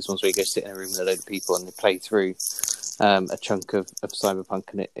one of these ones where you go sit in a room with a load of people and they play through a chunk of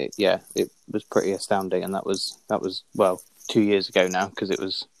Cyberpunk, and it was pretty astounding. And that was well 2 years ago now, because it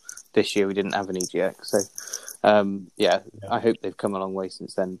was this year we didn't have an EGX. So I hope they've come a long way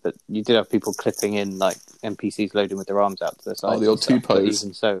since then. But you did have people clipping in like NPCs loading with their arms out to their sides. Oh, the old T-pose.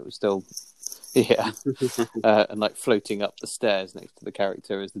 Even so, it was still. Yeah, and like floating up the stairs next to the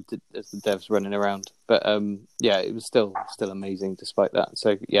character as the devs running around. But it was still amazing despite that.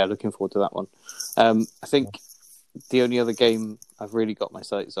 So yeah, looking forward to that one. I think the only other game I've really got my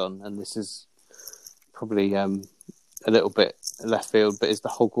sights on, and this is probably a little bit left field, but is the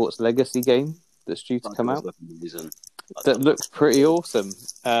Hogwarts Legacy game that's due to come out. That looks pretty awesome.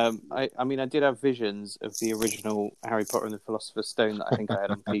 I mean, I did have visions of the original Harry Potter and the Philosopher's Stone that I think I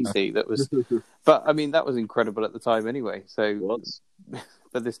had on PC. That was, but I mean, that was incredible at the time anyway. So,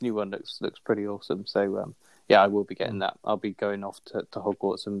 but this new one looks pretty awesome. So, I will be getting that. I'll be going off to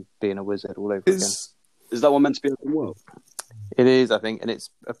Hogwarts and being a wizard all over again. Is that one meant to be open world? It is, I think, and it's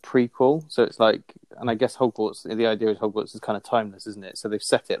a prequel. So it's like, and I guess Hogwarts. The idea is Hogwarts is kind of timeless, isn't it? So they've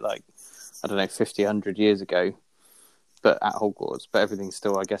set it like, I don't know, 50, 100 years ago. But at Hogwarts, but everything's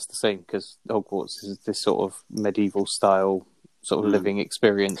still, I guess, the same, because Hogwarts is this sort of medieval style sort of living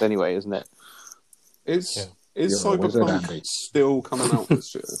experience anyway, isn't it? Is Cyberpunk still coming out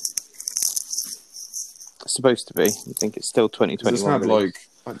this year? It's supposed to be. I think it's still 2021. It's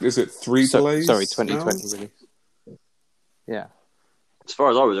had is it 3 delays? Sorry, 2020 release. Yeah. As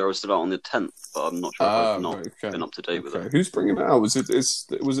far as I was still out on the 10th, but I'm not sure if I've not been up to date with it. Who's bringing it out? Was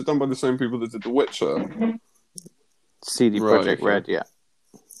it done by the same people that did The Witcher? CD Projekt Red, yeah.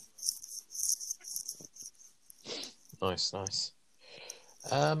 Nice.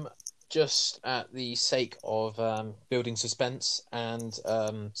 Just at the sake of building suspense and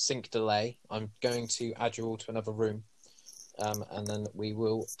sync delay, I'm going to add you all to another room, and then we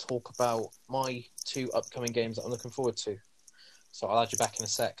will talk about my 2 upcoming games that I'm looking forward to. So I'll add you back in a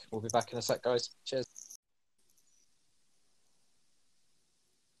sec. We'll be back in a sec, guys. Cheers.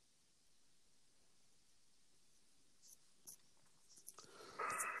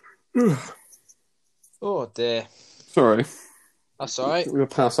 Oh dear. Sorry. That's all right. We're going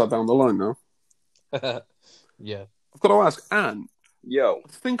to pass that down the line now. Yeah. I've got to ask, Ant. Yo.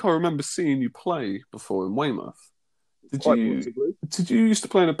 I think I remember seeing you play before in Weymouth. Did you used to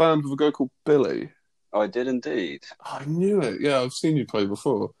play in a band with a guy called Billy? Oh, I did indeed. I knew it. Yeah, I've seen you play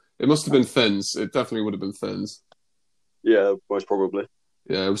before. It must have been Fins. It definitely would have been Fins. Yeah, most probably.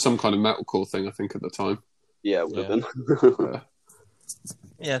 Yeah, it was some kind of metalcore thing, I think, at the time. Yeah, it would have been. Yeah.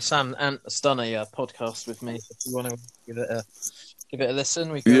 Yeah, Sam and done a podcast with me. If you want to give it a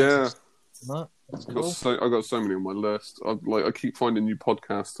listen, we can. Yeah, that's cool. I got so many on my list. I keep finding new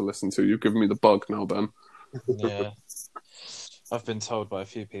podcasts to listen to. You've given me the bug now, Ben. Yeah, I've been told by a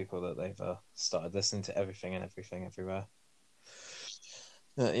few people that they've started listening to everything everywhere.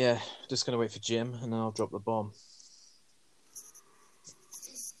 But yeah, just gonna wait for Jim, and then I'll drop the bomb.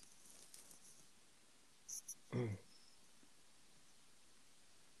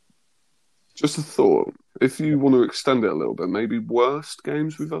 Just a thought. If you want to extend it a little bit, maybe worst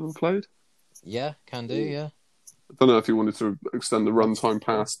games we've ever played? Yeah, can do, yeah. I don't know if you wanted to extend the runtime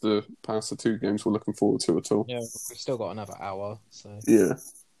past the 2 games we're looking forward to at all. Yeah, we've still got another hour, so... Yeah.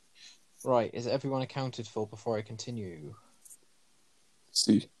 Right, is everyone accounted for before I continue?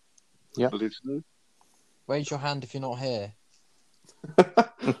 See. Yeah. I believe so. Raise your hand if you're not here.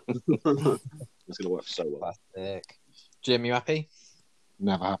 It's going to work so well. Classic. Jim, you happy?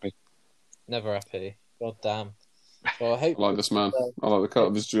 Never happy. Never happy. God damn. Well, I like this man. I like the cut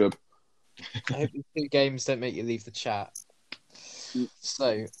of his jib. I hope these 2 games don't make you leave the chat.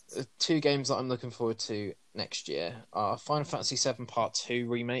 So, the 2 games that I'm looking forward to next year are Final Fantasy VII Part 2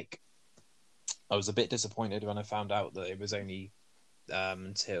 Remake. I was a bit disappointed when I found out that it was only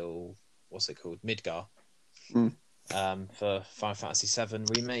until, Midgar. For Final Fantasy VII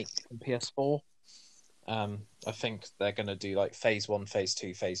Remake on PS4. I think they're going to do like Phase 1, Phase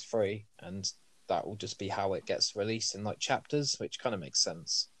 2, Phase 3, and that will just be how it gets released in like chapters, which kind of makes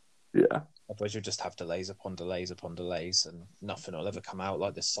sense. Yeah. Otherwise, you'll just have delays upon delays upon delays, and nothing will ever come out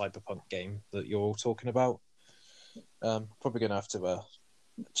like this Cyberpunk game that you're all talking about. Probably going to have to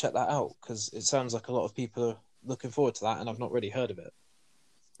check that out, because it sounds like a lot of people are looking forward to that, and I've not really heard of it.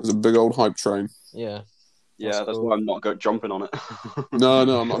 There's a big old hype train. Yeah. Yeah, that's why I'm not jumping on it.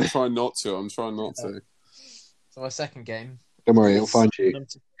 No, I'm trying not to. I'm trying not to. So my second game. Don't worry, it'll find you.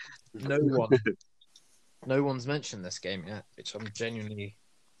 No one's mentioned this game yet, which I'm genuinely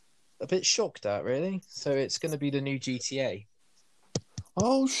a bit shocked at, really. So it's going to be the new GTA.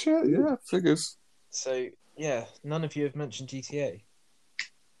 Oh shit! Yeah, figures. So yeah, none of you have mentioned GTA.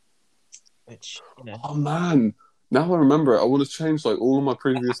 Which, you know. Oh man, now I remember it. I want to change like all of my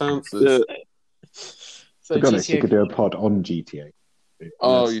previous answers. So To be honest, you GTA, could do a pod on GTA.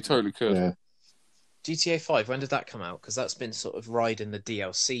 Oh, Yes. you totally could. Yeah. GTA 5, when did that come out? Because that's been sort of riding the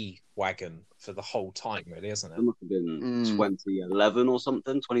DLC wagon for the whole time, really, hasn't It it? must have been Mm. 2011 or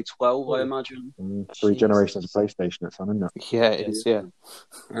something, 2012, I imagine. 3 Jeez. generations of PlayStation at some, isn't it? Yeah, it is. Yeah,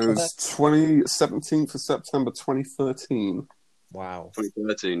 It was 17th of September 2013. Wow.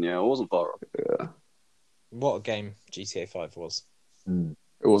 2013, yeah, I wasn't far off. Yeah, What a game GTA 5 was. Mm.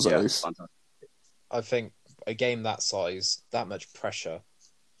 it was Yeah, ace. fantastic. I think a game that size, that much pressure,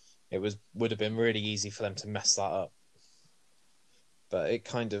 would have been really easy for them to mess that up. But it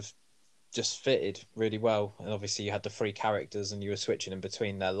kind of just fitted really well. And obviously you had the three characters and you were switching in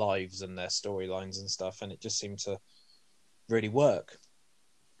between their lives and their storylines and stuff, and it just seemed to really work.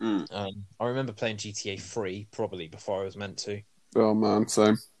 Mm. I remember playing GTA 3 probably before I was meant to, Oh man,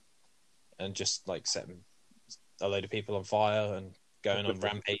 same. and just like setting a load of people on fire and going on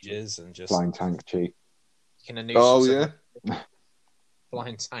rampages and just Flying tank cheat. kicking a noose. Oh or yeah. something.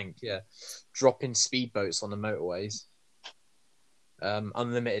 Flying tank, yeah. Dropping speedboats on the motorways.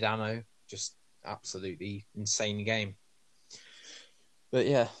 Unlimited ammo. Just absolutely insane game. But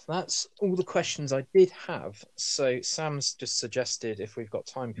yeah, that's all the questions I did have. So Sam's just suggested, if we've got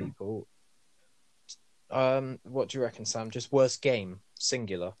time, people. What do you reckon, Sam? Just worst game,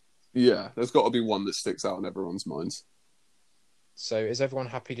 singular. Yeah, there's got to be one that sticks out in everyone's minds. So is everyone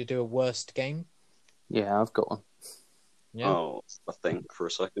happy to do a worst game? yeah, I've got one. Yeah. Oh, I think for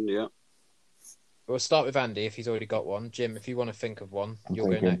a second, yeah. We'll start with Andy if he's already got one. Jim, if you want to think of one, you'll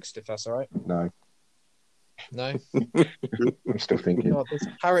go thinking. next, if that's all right. No, No? I'm still thinking. God, this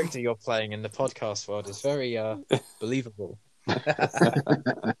character you're playing in the podcast world is very believable.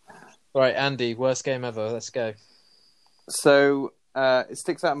 Right, Andy, worst game ever. Let's go. So it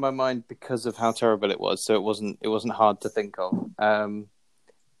sticks out in my mind because of how terrible it was. So it wasn't hard to think of.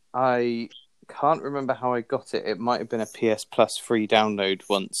 I can't remember how I got it. It might have been a PS Plus free download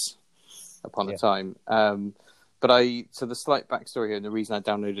once upon a time. But so the slight backstory and the reason I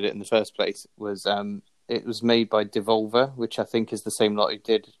downloaded it in the first place was it was made by Devolver, which I think is the same lot who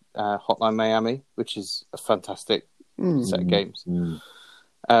did Hotline Miami, which is a fantastic set of games.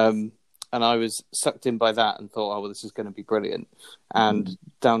 Mm. And I was sucked in by that and thought, oh, well, this is going to be brilliant. And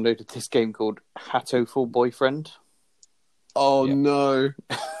downloaded this game called Hatoful Boyfriend. Oh Yeah. no.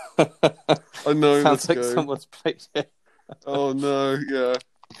 I know. Sounds this like game. someone's played it. Oh no, yeah.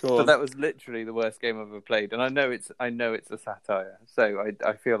 Go But on. that was literally the worst game I've ever played, and I know it's a satire, so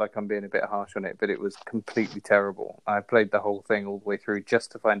I feel like I'm being a bit harsh on it, but it was completely terrible. I played the whole thing all the way through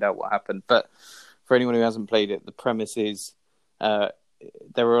just to find out what happened. But for anyone who hasn't played it, the premise is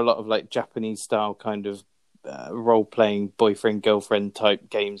there are a lot of like Japanese style kind of role playing boyfriend girlfriend type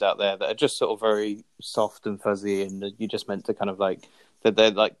games out there that are just sort of very soft and fuzzy, and you're just meant to kind of like that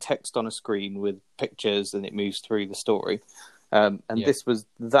they're like text on a screen with pictures, and it moves through the story. And this was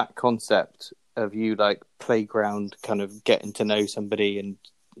that concept of you like playground kind of getting to know somebody and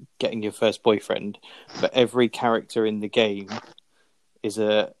getting your first boyfriend, but every character in the game is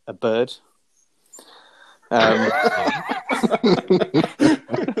a bird.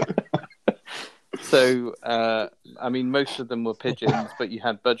 So, I mean, most of them were pigeons, but you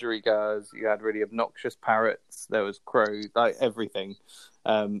had budgerigars, you had really obnoxious parrots, there was crows, like everything.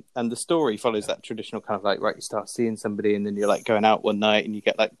 And the story follows that traditional kind of like, right, you start seeing somebody and then you're like going out one night and you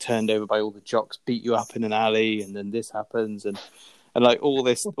get like turned over by all the jocks, beat you up in an alley, and then this happens and like all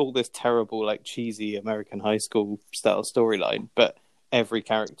this terrible, like cheesy American high school style storyline, but every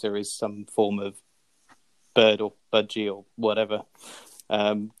character is some form of bird or budgie or whatever.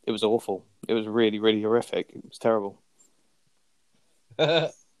 It was awful. It was really, really horrific. It was terrible.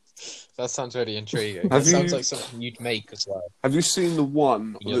 That sounds really intriguing. Have It sounds you- like something you'd make as well. Have you seen the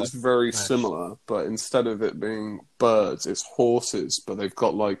one You're that's like, very smash. similar, but instead of it being birds, it's horses, but they've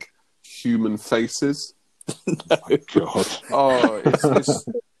got like human faces? God. Oh,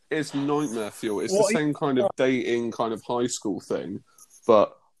 it's nightmare fuel. It's the same kind of dating, kind of high school thing,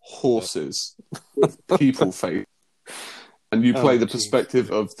 but horses with people face. And you play the geez.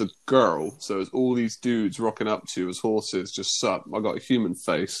 perspective of the girl, so it's all these dudes rocking up to you as horses, just sup, I got a human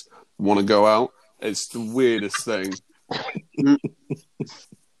face, want to go out? It's the weirdest thing.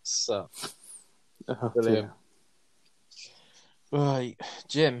 So, Oh, brilliant. dear. Right,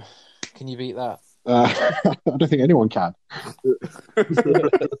 Jim, can you beat that? I don't think anyone can.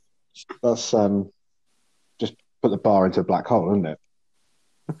 That's just put the bar into a black hole, isn't it?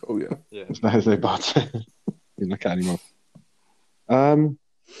 Oh yeah. Yeah. There's no but. You look at anymore.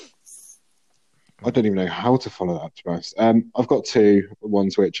 I don't even know how to follow that, to be honest. I've got two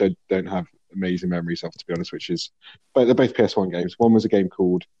ones which I don't have amazing memories of, to be honest, but they're both PS1 games. One was a game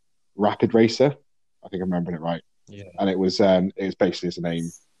called Rapid Racer. I think I'm remembering it right. Yeah. And it was basically, as the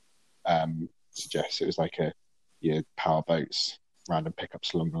name suggests, it was like power boats, random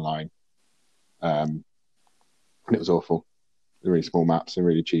pickups along the line. And it was awful. Really small maps and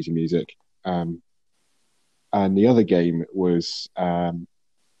really cheesy music. And the other game was a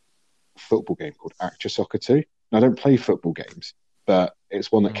football game called Actua Soccer 2. Now, I don't play football games, but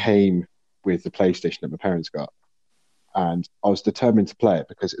it's one that came with the PlayStation that my parents got. And I was determined to play it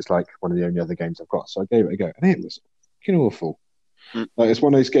because it's like one of the only other games I've got. So I gave it a go. And it was fucking awful. Like, it's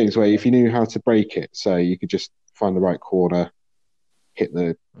one of those games where if you knew how to break it, so you could just find the right corner, hit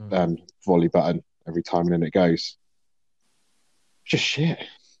the volley button every time, and then it goes. Just shit.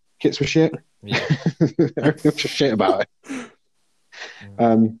 Kits were shit. Yeah. Everything was just shit about it.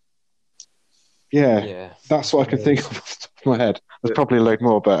 Yeah, that's what I can think of off the top of my head. There's probably a load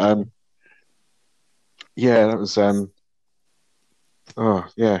more, but yeah, that was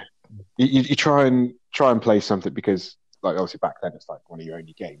You try and play something because, like, obviously back then it's like one of your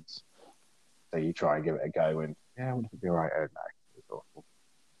only games, so you try and give it a go, and I wonder if it'd be alright. Oh no, it was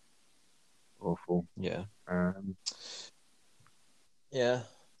awful. Yeah. Yeah.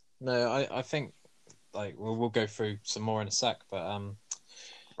 No, I think like we'll go through some more in a sec, but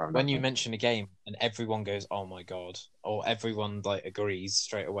when you mention a game and everyone goes, "Oh my god," or everyone like agrees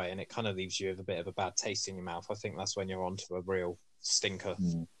straight away, and it kind of leaves you with a bit of a bad taste in your mouth, I think that's when you're onto a real stinker.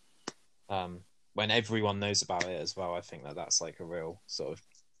 When everyone knows about it as well, I think that's like a real sort of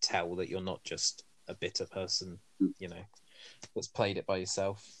tell that you're not just a bitter person, that's played it by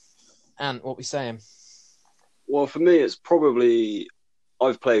yourself. And what we saying? Well, for me, it's probably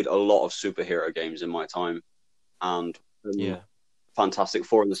I've played a lot of superhero games in my time, and Fantastic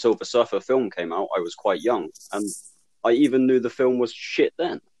Four and the Silver Surfer film came out. I was quite young, and I even knew the film was shit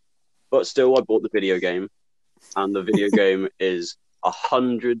then. But still, I bought the video game, and the video game is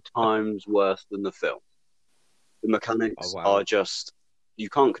 100 times worse than the film. The mechanics are just, you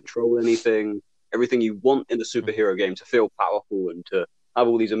can't control anything. Everything you want in a superhero game to feel powerful and to have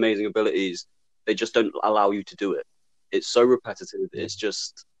all these amazing abilities, they just don't allow you to do it. It's so repetitive. It's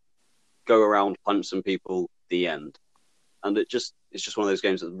just go around, punch some people, the end. And it's just one of those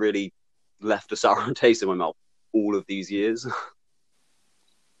games that really left a sour taste in my mouth all of these years.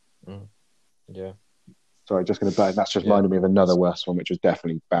 Yeah. Sorry, just going to butt. That's just reminded me of another worse one, which was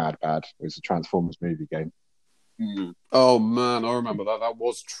definitely bad. It was the Transformers movie game. Oh man, I remember that. That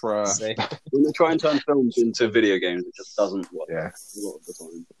was trash. When they try and turn films into video games, it just doesn't work. Yeah. A lot of the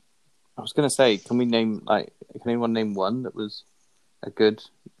time. I was going to say, can anyone name one that was a good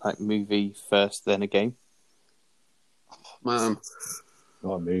movie first, then a game? Man,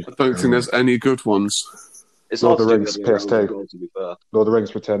 Not a movie. I don't think there's any good ones. It's Lord not of the Rings, PS2. to be fair. Lord of the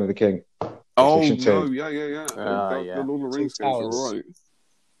Rings, Return of the King. Oh PlayStation 2. no, yeah. Yeah. The Lord of the Rings games were alright.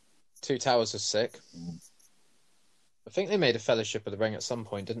 Two Towers was sick. I think they made a Fellowship of the Ring at some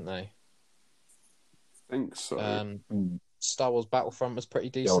point, didn't they? I think so. Star Wars Battlefront was pretty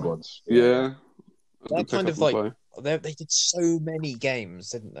The decent. old ones. Yeah. That kind of like they did so many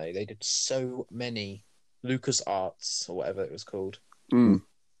games, didn't they? They did so many. LucasArts or whatever it was called.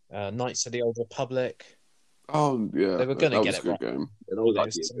 Knights of the Old Republic. Oh yeah, They were going to get it right. Game. It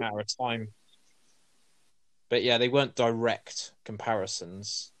was just a matter of time. But yeah, they weren't direct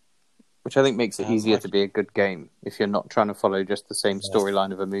comparisons. Which I think makes it easier to be a good game if you're not trying to follow just the same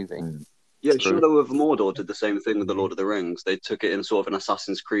storyline of a movie. Yeah, Shadow of Mordor did the same thing with the Lord of the Rings. They took it in sort of an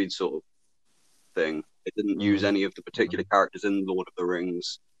Assassin's Creed sort of thing. They didn't use any of the particular characters in Lord of the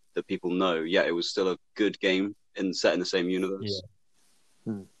Rings that people know. Yet it was still a good game set in the same universe.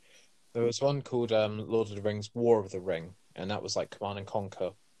 Yeah. There was one called Lord of the Rings: War of the Ring, and that was like Command and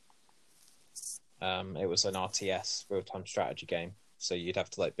Conquer. It was an RTS, real-time strategy game. So you'd have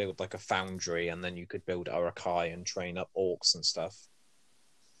to build a foundry, and then you could build Uruk-hai and train up orcs and stuff.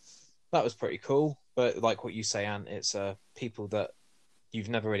 That was pretty cool. But like what you say, Ant, it's people that you've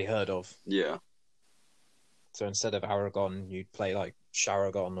never really heard of. Yeah. So instead of Aragon, you'd play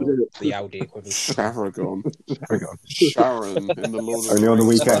Sharagon or the Audi equivalent. Sharagon. Sharon in the Lord of Only the on the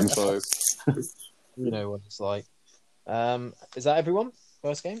Rings weekends. franchise. You know what it's like. Is that everyone?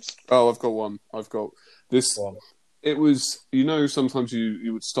 First games? Oh, I've got one. I've got this. It was, sometimes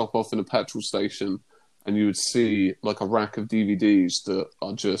you would stop off in a petrol station and you would see a rack of DVDs that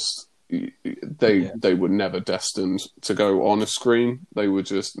are just, they were never destined to go on a screen. They were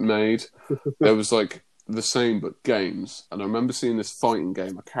just made. There was the same but games. And I remember seeing this fighting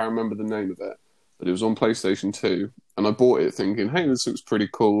game. I can't remember the name of it, but it was on PlayStation 2. And I bought it thinking, hey, this looks pretty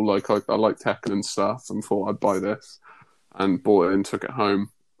cool. Like, I like Tekken and stuff, and thought I'd buy this. And bought it and took it home.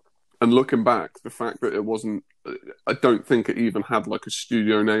 And looking back, the fact that it wasn't, I don't think it even had like a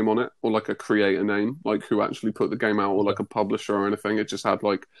studio name on it or like a creator name, like who actually put the game out or like a publisher or anything. It just had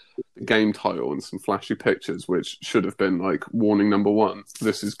like the game title and some flashy pictures, which should have been like warning number 1.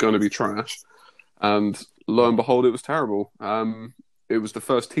 This is going to be trash. And lo and behold, it was terrible. It was the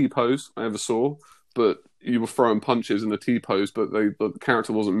first T-pose I ever saw, but you were throwing punches in the T-pose, but the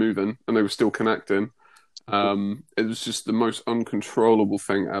character wasn't moving and they were still connecting. It was just the most uncontrollable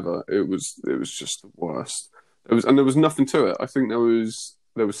thing ever. It was just the worst. There was nothing to it. I think there was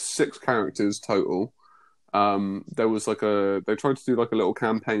 6 characters total. There was they tried to do like a little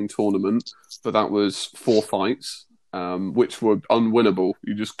campaign tournament, but that was 4 fights, which were unwinnable.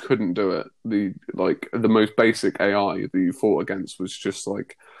 You just couldn't do it. The most basic AI that you fought against was just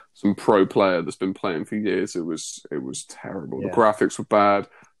like some pro player that's been playing for years. It was terrible. Yeah. The graphics were bad.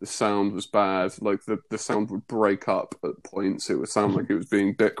 The sound was bad. Like the sound would break up at points. It would sound like it was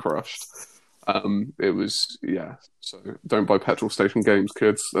being bit crushed. It was, yeah. So don't buy petrol station games,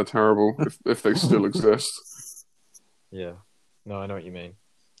 kids. They're terrible if they still exist. Yeah. No, I know what you mean.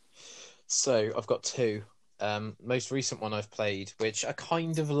 So I've got 2. Most recent one I've played, which I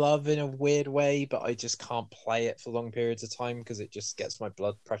kind of love in a weird way, but I just can't play it for long periods of time because it just gets my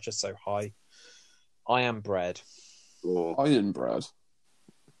blood pressure so high. I Am Bread. Iron Bread.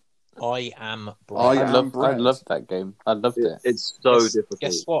 I Am Bread. I loved that game. I loved it. It's so difficult.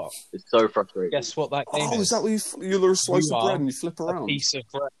 Guess what? It's so frustrating. Guess what that game Oh, is that where you lure a slice You of are bread and you flip a around? piece of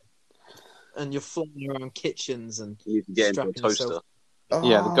bread. And you're flying around kitchens and You need to get into a strapping toaster. yourself.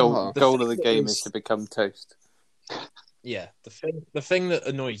 Yeah, the goal The of thing the that game is- is to become toast. Yeah, the thing that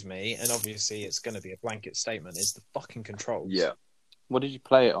annoys me, and obviously it's going to be a blanket statement, is the fucking controls. Yeah. What did you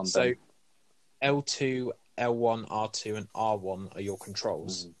play it on So then? L2, L1, R2, and R1 are your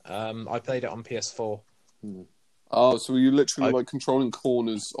controls. I played it on PS4. Oh, so were you literally I- like controlling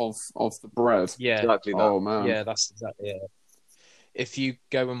corners of the bread? Yeah, Exactly that. Oh man. yeah, that's exactly it. If you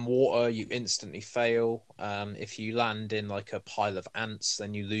go in water, you instantly fail. If you land in like a pile of ants,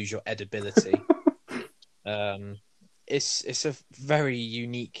 then you lose your edibility. It's a very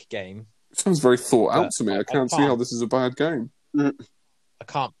unique game. It sounds very thought out But to me. I I can't see can't. how this is a bad game. I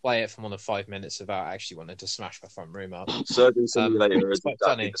can't play it for more than 5 minutes without actually wanting to smash my front room up. Surgeon Simulator it's is quite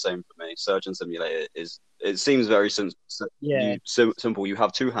exactly funny. the same for me. Surgeon Simulator it seems very simple. Yeah. Simple. You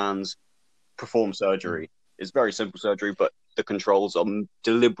have 2 hands, perform surgery. It's very simple surgery, but the controls are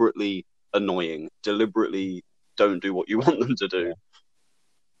deliberately annoying. Deliberately don't do what you want them to do.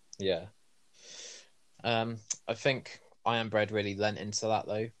 Yeah. I think I Am Bread really lent into that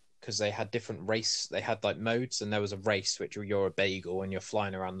though, because they had different race. They had like modes, and there was a race which you're a bagel and you're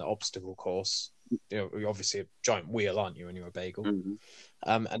flying around the obstacle course. You're obviously a giant wheel, aren't you? When you're a bagel. Mhm.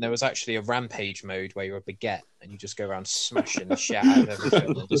 And there was actually a rampage mode where you're a baguette and you just go around smashing the shit out of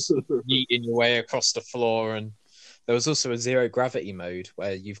everything and just yeeting your way across the floor. And there was also a zero gravity mode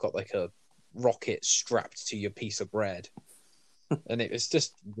where you've got like a rocket strapped to your piece of bread, and it was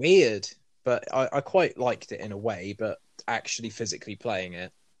just weird. But I quite liked it in a way. But actually physically playing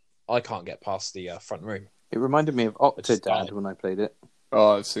it, I can't get past the front room. It reminded me of Octodad when I played it.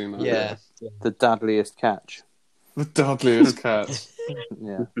 Oh, I've seen that. Yeah. The Dadliest Catch. The deadliest cat.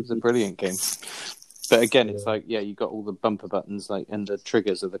 Yeah, it was a brilliant game. But again, it's like, yeah, you got all the bumper buttons, like, and the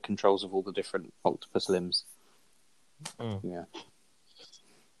triggers are the controls of all the different octopus limbs. Mm. Yeah.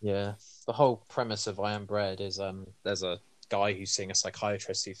 Yeah, the whole premise of I Am Bread is there's a guy who's seeing a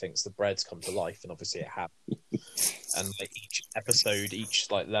psychiatrist who thinks the bread's come to life, and obviously it has. And like each episode, each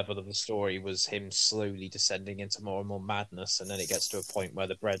like level of the story was him slowly descending into more and more madness, and then it gets to a point where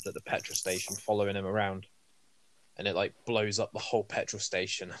the bread's at the petrol station following him around, and it like blows up the whole petrol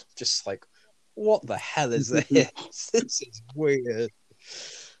station. Just like, what the hell is this? This is weird.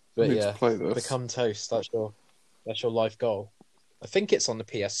 But Need to yeah, play this. become toast. That's your life goal. I think it's on the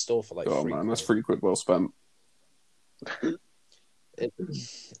PS Store for like Oh free. man, that's £3 well spent.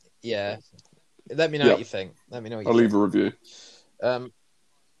 Yeah. Let me know Yeah. what you think. Let me know what you I'll think. leave a review.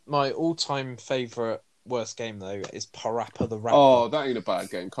 My all-time favourite worst game though is Parappa the Rapper. Oh, that ain't a bad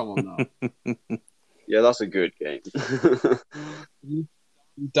game. Come on now. Yeah, that's a good game. You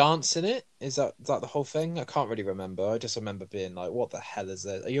dance in it? Is that the whole thing? I can't really remember. I just remember being like, "What the hell is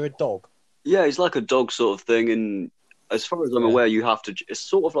this? Are you a dog?" Yeah, it's like a dog sort of thing, and as far as I'm Yeah. aware, you have to. It's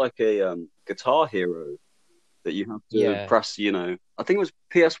sort of like a Guitar Hero that you have to Yeah. press. I think it was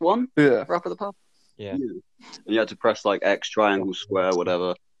PS1. Yeah. Rapper the Pup. Yeah. And you had to press like X, triangle, square,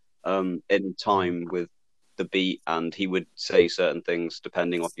 whatever, in time with the beat, and he would say certain things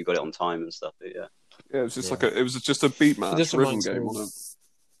depending on if you got it on time and stuff. But yeah, Yeah, it was just Yeah. like it was just a beat match just rhythm reminds game me- on it.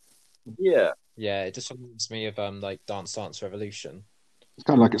 yeah, Yeah, it just reminds me of like Dance Dance Revolution. It's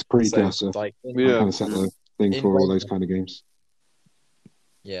kind of like its So, precursor. like, Yeah. Kind of set the thing In for all those Weymouth. kind of games.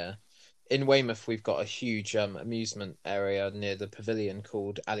 Yeah. In Weymouth, we've got a huge amusement area near the pavilion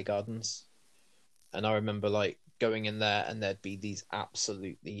called Alley Gardens. And I remember like going in there and there'd be these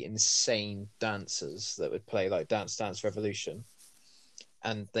absolutely insane dancers that would play like Dance Dance Revolution.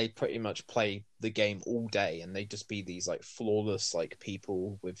 And they'd pretty much play the game all day, and they'd just be these like flawless like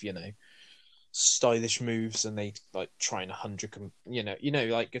people with, stylish moves, and they like trying 100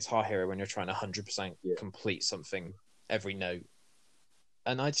 like Guitar Hero when you're trying 100% Yeah. complete something every note.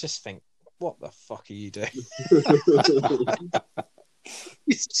 And I just think, what the fuck are you doing?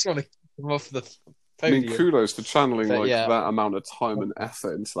 You just want to come off the I mean, podium. kudos for channeling But, like yeah. that amount of time and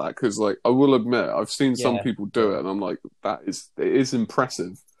effort into that. Because, like, I will admit, I've seen some Yeah. people do it, and I'm like, it is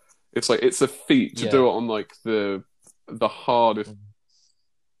impressive. It's like it's a feat to Yeah. do it on like the hardest.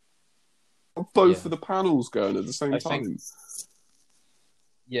 Both Yeah. of the panels going at the same I time. think-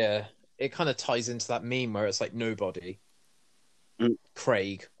 Yeah, it kind of ties into that meme where it's like nobody. Mm.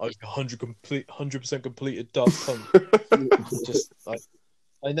 Craig, I 100% completed Daft Punk. Just like,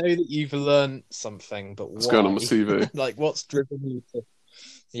 I know that you've learned something, but What's why? going on my CV? Like, what's driven you to?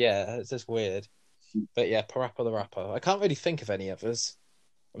 Yeah, it's just weird. But yeah, Parappa the Rapper. I can't really think of any others.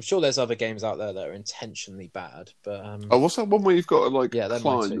 I'm sure there's other games out there that are intentionally bad, but Oh, what's that one where you've got to like Yeah, that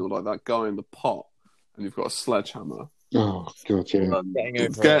might climb? be. You're like that guy in the pot, and you've got a sledgehammer. Oh god, yeah. getting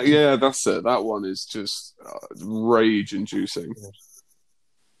over it. Yeah, that's it. That one is just rage-inducing.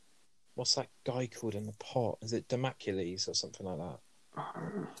 What's that guy called in the pot? Is it Demacules or something like that?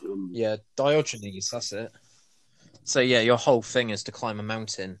 Yeah, Diogenes, that's it. So yeah, your whole thing is to climb a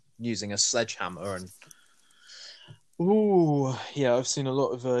mountain using a sledgehammer, and ooh, yeah, I've seen a lot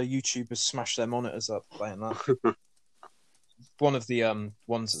of YouTubers smash their monitors up playing that. One of the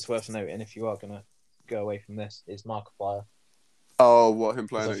ones that's worth noting, if you are gonna go away from this, is Markiplier. Oh, what him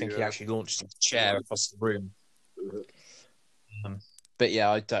 'Cause playing? I think it, he yeah. actually launched his chair across the room. But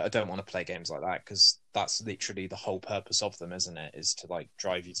yeah, I don't want to play games like that, because that's literally the whole purpose of them, isn't it? Is to like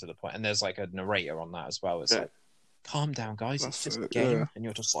drive you to the point. And there's like a narrator on that as well. It's Yeah. like, calm down, guys. That's it's just a it, game, yeah. and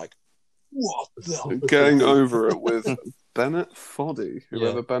you're just like, what the? Getting over it with Bennett Foddy,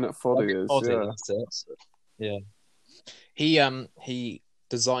 whoever Yeah. Bennett Foddy is. Body, Yeah. that's it. Yeah. He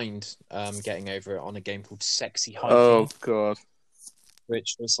designed Getting Over It on a game called Sexy Hiking, Oh god.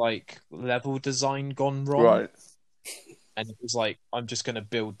 which was like level design gone wrong. Right. And it was like, I'm just going to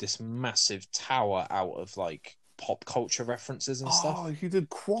build this massive tower out of like pop culture references and Oh, stuff. he did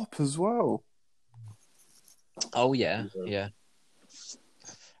Quap as well. Oh yeah, yeah.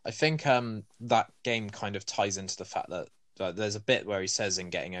 I think that game kind of ties into the fact that there's a bit where he says in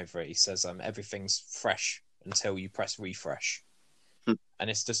Getting Over It, he says everything's fresh until you press refresh, and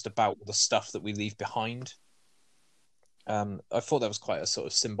it's just about the stuff that we leave behind. I thought that was quite a sort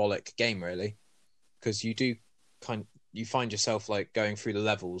of symbolic game, really, because you find yourself like going through the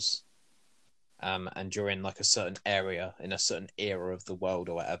levels, and you're in like a certain area in a certain era of the world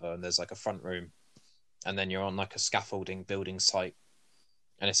or whatever, and there's like a front room, and then you're on like a scaffolding building site,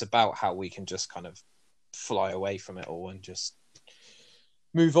 and it's about how we can just kind of fly away from it all and just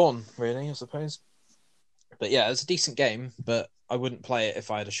move on, really, I suppose. But yeah, it's a decent game, but I wouldn't play it if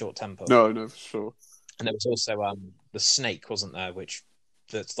I had a short temper. No, for sure. And there was also the snake, wasn't there, which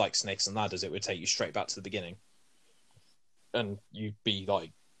that's like Snakes and Ladders. It would take you straight back to the beginning, and you'd be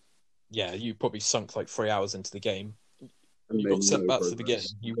like, yeah, you probably sunk like 3 hours into the game. You got sent back to the beginning.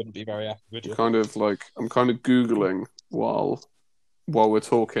 You wouldn't be very happy, would you? I'm kind of googling while we're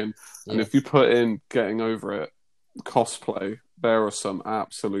talking, and Yeah. if you put in Getting Over It cosplay, there are some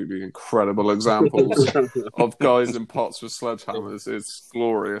absolutely incredible examples of guys in pots with sledgehammers. It's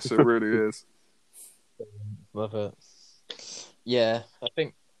glorious. It really is. Love it. Yeah, I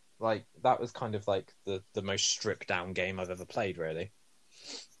think like that was kind of like the most stripped down game I've ever played, really.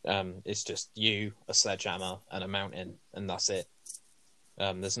 It's just you, a sledgehammer, and a mountain, and that's it.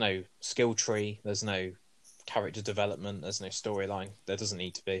 There's no skill tree, there's no character development, there's no storyline. There doesn't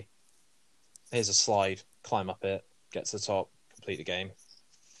need to be. Here's a slide, climb up it, get to the top, complete the game.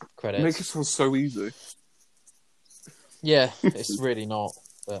 Credits. Make it sound so easy. Yeah, it's really not.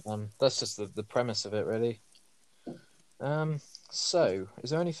 But that's just the premise of it, really. So, is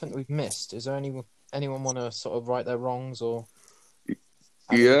there anything we've missed? Is there anyone want to sort of right their wrongs or?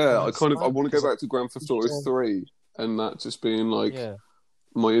 Yeah, I comments? want to go back to Grand Theft Auto 3 and that just being like Yeah.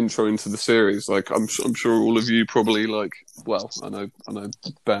 my intro into the series. Like I'm sure all of you probably like. Well, I know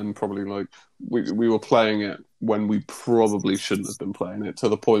Ben probably like. We were playing it when we probably shouldn't have been playing it, to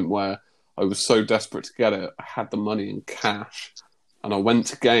the point where I was so desperate to get it. I had the money in cash, and I went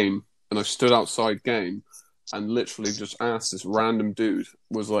to game and I stood outside game and literally just asked this random dude,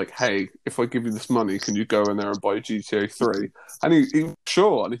 was like, "Hey, if I give you this money, can you go in there and buy GTA 3?" And he was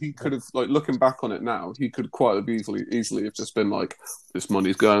sure, and he could have, like, looking back on it now, he could quite have easily have just been like, "This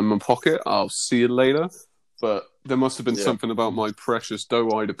money's going in my pocket. I'll see you later." But there must have been something about my precious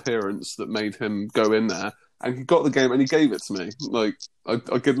doe-eyed appearance that made him go in there, and he got the game and he gave it to me. Like I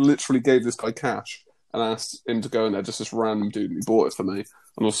could literally gave this guy cash and asked him to go in there, just this random dude, and he bought it for me.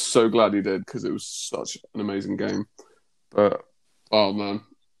 And I was so glad he did, because it was such an amazing game. But, oh man.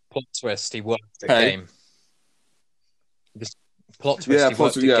 Plot twist, he worked the game. This plot twist, he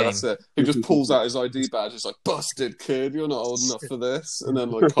worked the yeah, game. that's it. He just pulls out his ID badge. He's like, "Busted, kid, you're not old enough for this." And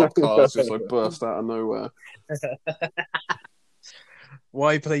then, like, cop cars just, like, burst out of nowhere.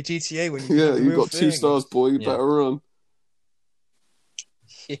 Why play GTA when you Yeah, you real got 2 thing? stars, boy. You better run.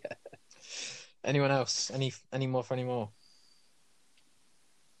 Yeah. Anyone else? Any more for any more?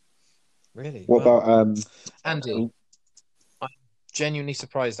 Really? What about Andy? I'm genuinely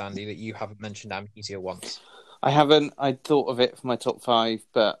surprised, Andy, that you haven't mentioned Amnesia once. I haven't. I thought of it for my top 5,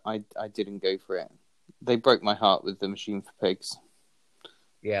 but I didn't go for it. They broke my heart with the Machine for Pigs.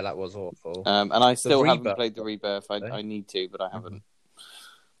 Yeah, that was awful. And I still haven't Rebirth. played the Rebirth. I need to, but I haven't.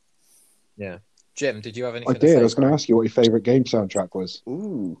 Yeah. Jim, did you have anything I did. to say? I was going to ask you what your favourite game soundtrack was.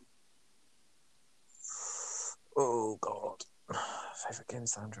 Ooh. Oh, God. Favourite game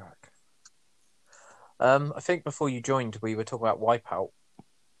soundtrack? I think before you joined, we were talking about Wipeout.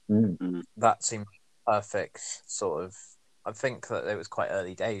 That seemed perfect, sort of. I think that it was quite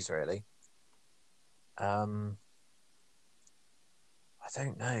early days, really. I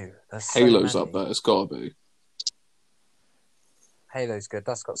don't know. There's so Halo's many. up there. It's got to be. Halo's good.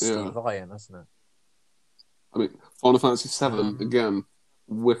 That's got Steve Vai in, hasn't it? I mean, Final Fantasy VII, again,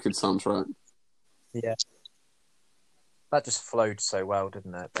 wicked soundtrack. Yeah. That just flowed so well,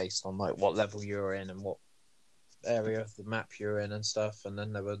 didn't it? Based on like what level you were in and what area of the map you're in and stuff. And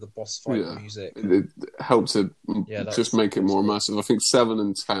then there were the boss fight music. It helped to just make it more good. immersive. I think 7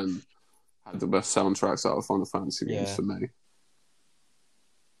 and 10 had the best soundtracks out of Final Fantasy games for me.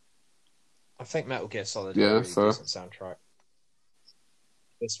 I think Metal Gear Solid had a really decent soundtrack.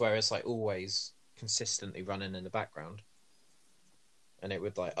 It's where it's like always consistently running in the background. And it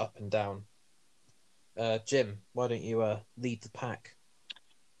would like up and down. Jim, why don't you lead the pack?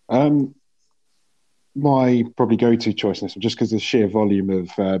 My probably go-to choice in this one, just because of the sheer volume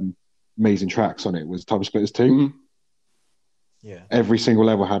of amazing tracks on it, was Time Splitters 2. Mm-hmm. Yeah. Every single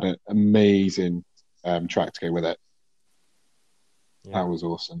level had an amazing track to go with it. Yeah. That was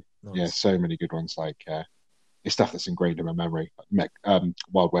awesome. Nice. Yeah, so many good ones. Like it's stuff that's ingrained in my memory. Like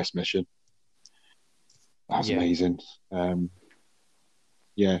Wild West Mission. That was amazing.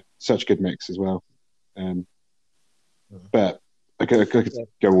 Yeah, such a good mix as well. But I could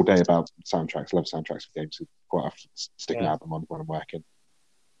go all day about soundtracks. I love soundtracks for games. So quite often stick an album on when I'm working.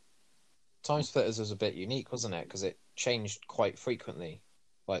 Time Splitters was a bit unique, wasn't it? Because it changed quite frequently.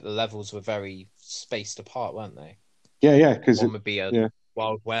 Like the levels were very spaced apart, weren't they? Yeah. Because one would be a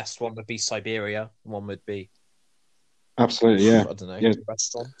Wild West, one would be Siberia, one would be absolutely I don't know,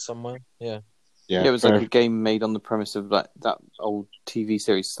 restaurant somewhere. Yeah. Yeah, it was like a game made on the premise of like that old TV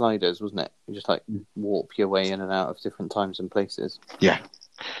series Sliders, wasn't it? You just like warp your way in and out of different times and places. Yeah,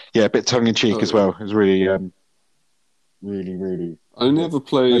 a bit tongue in cheek as well. It was really, really. I only ever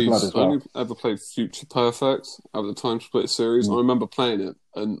played Future Perfect out of the Time Split series. I remember playing it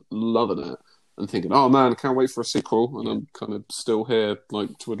and loving it and thinking, "Oh man, I can't wait for a sequel." And I'm kind of still here,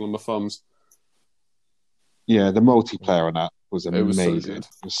 like twiddling my thumbs. Yeah, the multiplayer on that was amazing. It was so good.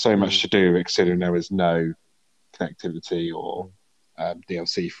 There was so much to do, considering there was no connectivity or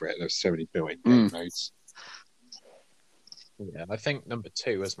DLC for it. There was so many built-in game modes. Yeah, I think number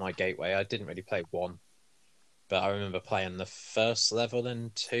 2 was my gateway. I didn't really play 1, but I remember playing the first level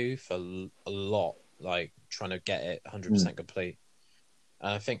and 2 for a lot, like trying to get it 100% complete.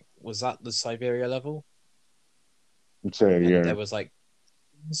 And I think, was that the Siberia level? So, yeah. There was like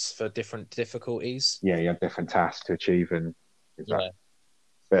for different difficulties. Yeah, you had different tasks to achieve, and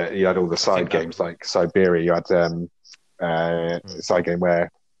but you had all the side games like Siberia. You had a side game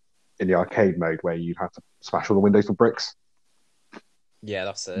where in the arcade mode where you had to smash all the windows with bricks. Yeah,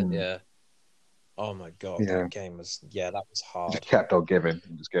 that's it. Yeah. Oh my god, that game was that was hard. It kept on giving.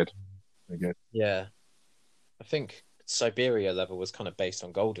 It was good. Very good. Yeah, I think Siberia level was kind of based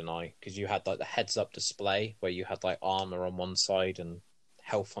on GoldenEye because you had like the heads-up display where you had like armor on one side and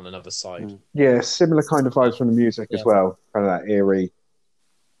Health on Another Side. Yeah, similar kind of vibes from the music as Yeah. well. Kind of that eerie,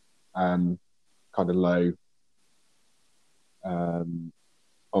 kind of low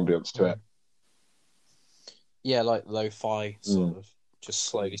ambience to it. Yeah, like lo-fi sort of, just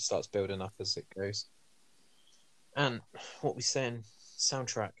slowly starts building up as it goes. And what we saying?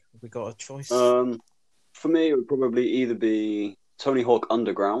 Soundtrack. We got a choice. For me, it would probably either be Tony Hawk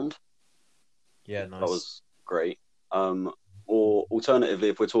Underground. Yeah, nice. That was great. Or alternatively,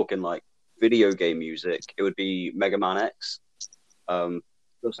 if we're talking like video game music, it would be Mega Man X.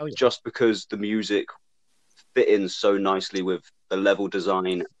 Just because the music fit in so nicely with the level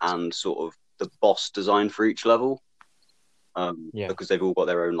design and sort of the boss design for each level. Because they've all got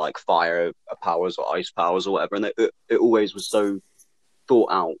their own like fire powers or ice powers or whatever, and it always was so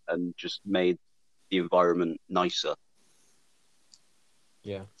thought out and just made the environment nicer.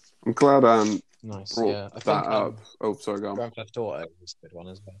 Yeah. I'm glad Nice. brought Yeah, I that think up. Oh, sorry, go on. Grand Theft Auto was a good one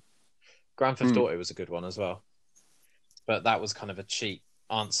as well. Grand Theft Auto was a good one as well, but that was kind of a cheap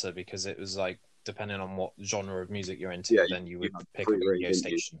answer because it was like depending on what genre of music you're into, then you would pick a radio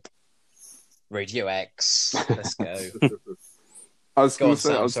station. Radio X. Let's go. I was going to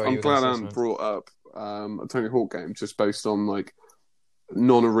Sam, say, I'm glad Anne brought up a Tony Hawk game just based on like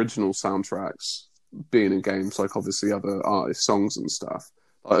non-original soundtracks being in games, like obviously other artists' songs and stuff.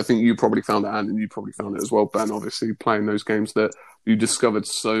 I think you probably found it, Anne, and you probably found it as well, Ben, obviously playing those games, that you discovered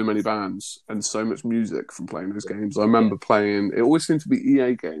so many bands and so much music from playing those games. I remember playing, it always seemed to be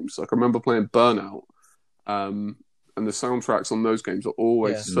EA games. Like I remember playing Burnout, and the soundtracks on those games are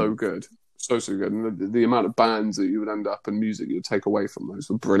always so good. So good. And the amount of bands that you would end up and music you would take away from those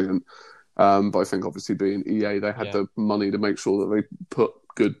were brilliant. But I think obviously being EA, they had the money to make sure that they put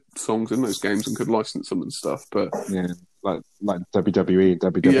good songs in those games and could license them and stuff. But like WWE and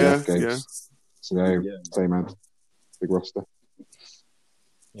WWF games. Yeah. So same man, big roster.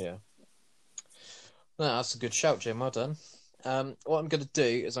 Yeah. No, that's a good shout, Jim. Well done. What I'm going to do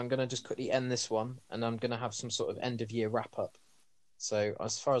is I'm going to just quickly end this one, and I'm going to have some sort of end of year wrap up. So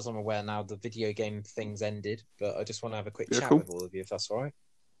as far as I'm aware now, the video game thing's ended, but I just want to have a quick chat with all of you, if that's all right.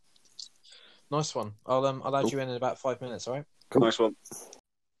 Nice one. I'll add you in about 5 minutes, all right? Cool. Nice one.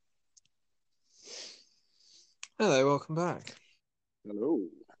 Hello, welcome back. Hello.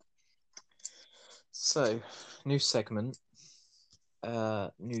 So, new segment,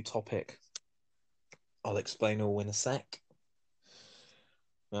 new topic. I'll explain all in a sec.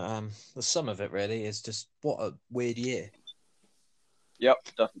 But, the sum of it really is just what a weird year. Yep,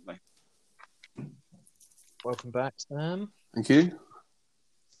 definitely. Welcome back, Sam. Thank you.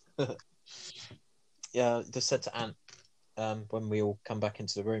 Yeah, just said to Ant when we all come back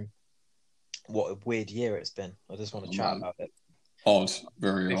into the room, what a weird year it's been. I just want to chat about it. Odd,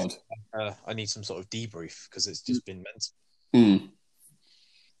 very odd. I need some sort of debrief because it's just been mental.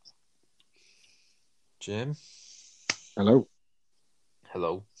 Jim? Hello.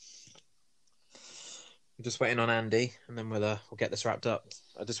 Hello. We're just waiting on Andy, and then we'll get this wrapped up.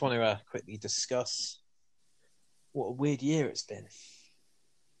 I just want to quickly discuss what a weird year it's been.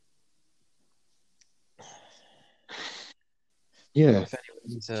 Yeah. If anyone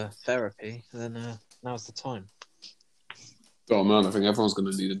needs therapy, then now's the time. Oh man, I think everyone's going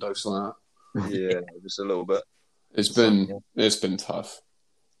to need a dose of that. Yeah, just a little bit. It's been tough.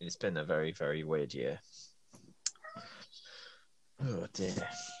 It's been a very, very weird year. Oh dear.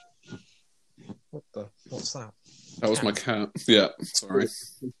 What's that? That was my cat. Yeah, sorry.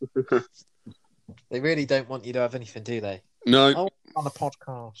 They really don't want you to have anything, do they? No. Oh, on a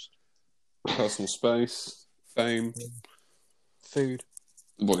podcast. Personal space, fame, food.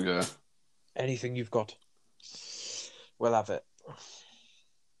 Well, yeah. Anything you've got, we'll have it.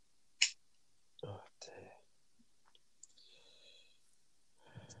 Oh dear.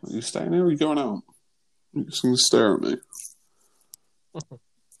 Are you staying here or are you going out? You're just going to stare at me.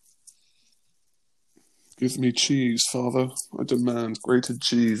 Give me cheese, father. I demand grated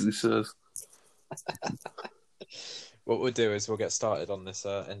cheese, he says. What we'll do is we'll get started on this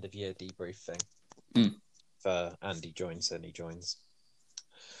end of year debrief thing. If Andy joins, then he joins.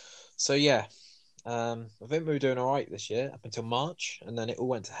 So yeah, I think we were doing all right this year up until March, and then it all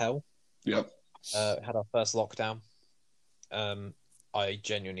went to hell. Yep. Had our first lockdown. I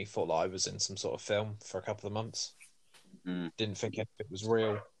genuinely thought that I was in some sort of film for a couple of months. Didn't think it was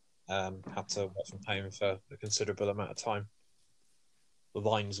real. Had to work from home for a considerable amount of time. The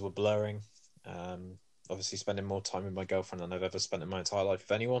lines were blurring. Obviously spending more time with my girlfriend than I've ever spent in my entire life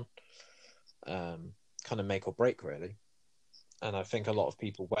with anyone. Kind of make or break, really. And I think a lot of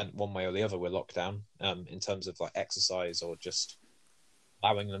people went one way or the other with lockdown, in terms of like exercise or just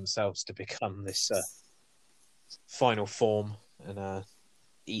allowing themselves to become this final form and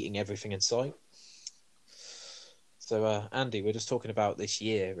eating everything in sight. So, Andy, we're just talking about this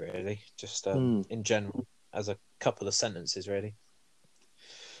year, really, just in general, as a couple of sentences, really.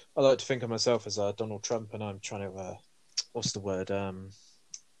 I like to think of myself as Donald Trump, and I'm trying to, what's the word,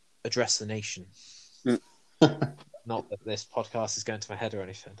 address the nation. Not that this podcast is going to my head or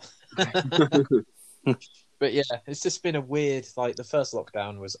anything. But yeah, it's just been a weird, like the first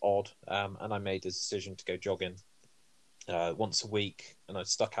lockdown was odd, and I made a decision to go jogging once a week, and I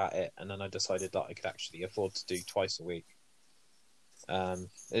stuck at it, and then I decided that I could actually afford to do twice a week.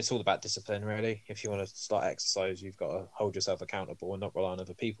 It's all about discipline, really. If you want to start exercise, you've got to hold yourself accountable and not rely on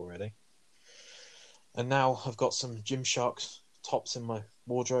other people, really. And now I've got some Gymshark tops in my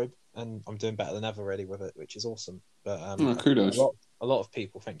wardrobe, and I'm doing better than ever, really, with it, which is awesome. But kudos. A lot of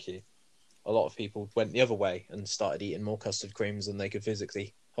people, thank you. A lot of people went the other way and started eating more custard creams than they could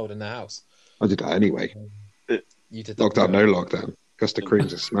physically hold in their house. I did that anyway. You did that Lockdown, no lockdown. Custard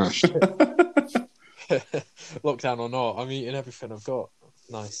creams are smashed. Lockdown or not, I'm eating everything I've got.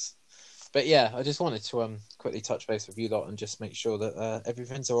 Nice. But yeah, I just wanted to quickly touch base with you lot and just make sure that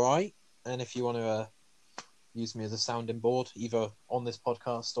everything's all right. And if you want to use me as a sounding board, either on this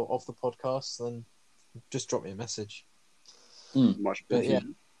podcast or off the podcast, then just drop me a message. Much but yeah,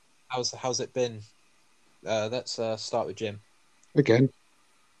 how's it been? Let's start with Jim. Again.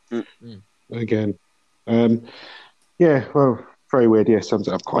 Again. Yeah, well, very weird. Yeah, sums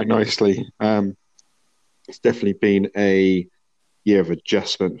it up quite nicely. It's definitely been a year of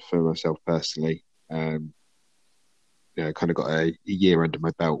adjustment for myself personally. Kind of got a year under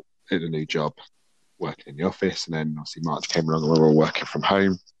my belt in a new job, working in the office, and then obviously March came along and we were all working from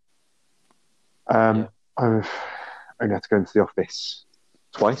home. I've only had to go into the office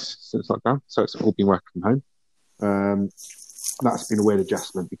twice since lockdown, so it's all been working from home. That's been a weird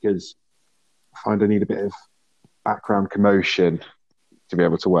adjustment because I find I need a bit of background commotion to be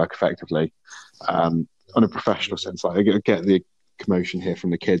able to work effectively. On a professional sense, like I get the commotion here from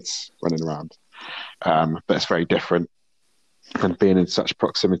the kids running around, but it's very different. And being in such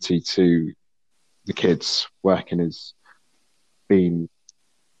proximity to the kids working has been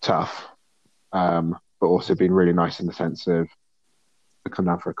tough, but also been really nice in the sense of I come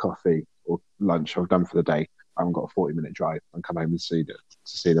down for a coffee or lunch, or I'm done for the day. I haven't got a 40-minute drive and come home and see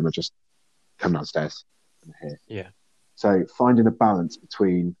them and just come downstairs and here. Yeah. So finding a balance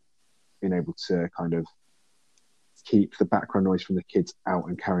between being able to kind of keep the background noise from the kids out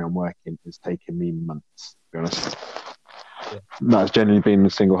and carry on working has taken me months, to be honest. Yeah. That's genuinely been the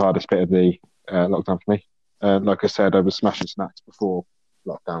single hardest bit of the lockdown for me. Like I said, I was smashing snacks before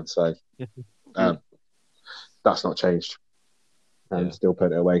lockdown, so that's not changed. Still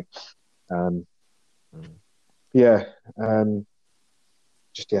put it away.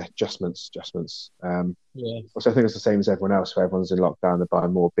 Adjustments. Also, I think it's the same as everyone else. Where everyone's in lockdown, they're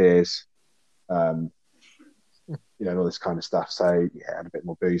buying more beers, and all this kind of stuff. So yeah, I had a bit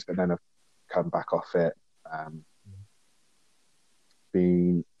more booze, but then I've come back off it.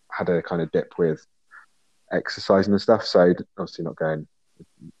 Had a kind of dip with exercising and stuff. So obviously not going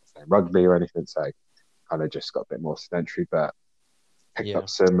rugby or anything. So kind of just got a bit more sedentary, but picked up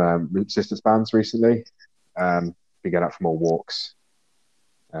some resistance bands recently. Been going out for more walks.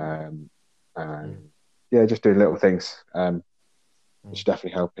 Just doing little things, which is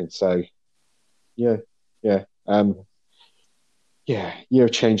definitely helping. So, year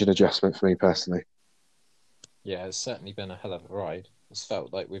of change and adjustment for me personally. Yeah, it's certainly been a hell of a ride. It's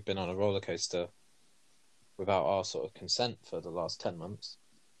felt like we've been on a roller coaster without our sort of consent for the last 10 months.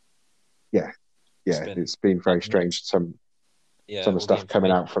 It's been very strange. Some of the stuff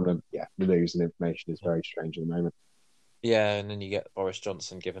coming out from the news and information is very strange at the moment. Yeah, and then you get Boris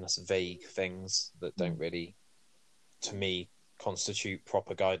Johnson giving us vague things that don't really, to me, constitute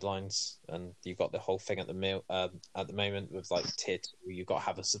proper guidelines. And you've got the whole thing at the moment with like tier 2, you've got to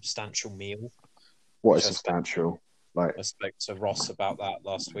have a substantial meal. What is substantial? I spoke to Ross about that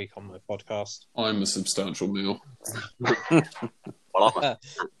last week on my podcast. I'm a substantial meal.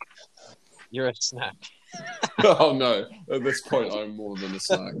 You're a snack. Oh no! At this point, I'm more than a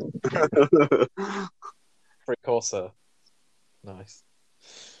snack. Precursor. Nice.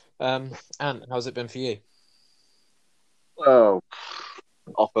 Ant, how's it been for you? Well,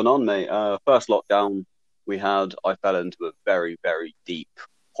 off and on, mate. First lockdown I fell into a very, very deep,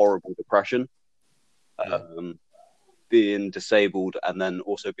 horrible depression. Being disabled and then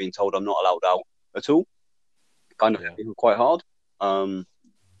also being told I'm not allowed out at all. Kind of quite hard.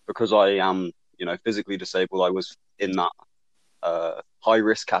 Because I am, physically disabled, I was in that high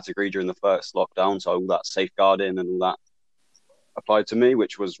risk category during the first lockdown. So all that safeguarding and all that applied to me,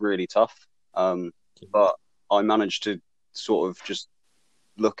 which was really tough. But I managed to sort of just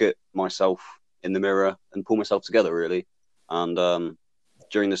look at myself in the mirror and pull myself together, really. And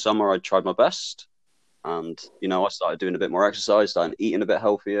during the summer, I tried my best, and I started doing a bit more exercise, started eating a bit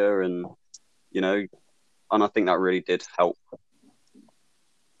healthier, and and I think that really did help.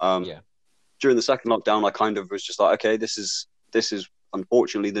 During the second lockdown, I kind of was just like, okay, this is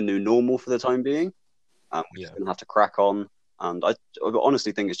unfortunately the new normal for the time being. We're just going to have to crack on. And I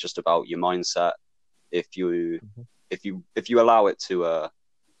honestly think it's just about your mindset. If you allow it to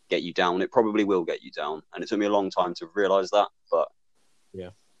get you down, it probably will get you down. And it took me a long time to realize that. But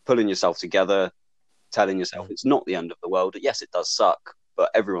pulling yourself together, telling yourself it's not the end of the world. Yes, it does suck, but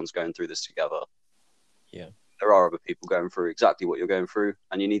everyone's going through this together. Yeah, there are other people going through exactly what you're going through,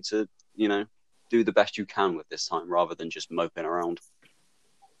 and you need to, do the best you can with this time rather than just moping around.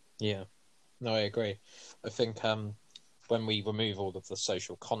 Yeah, no, I agree. I think when we remove all of the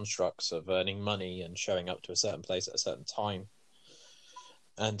social constructs of earning money and showing up to a certain place at a certain time,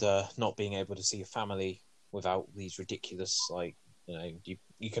 and not being able to see your family without these ridiculous, like,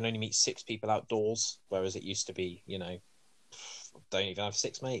 you can only meet 6 people outdoors, whereas it used to be, don't even have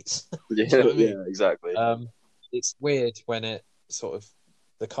 6 mates. Yeah, you know what I mean? Yeah, exactly. It's weird when it sort of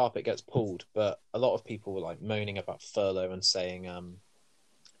the carpet gets pulled, but a lot of people were like moaning about furlough and saying,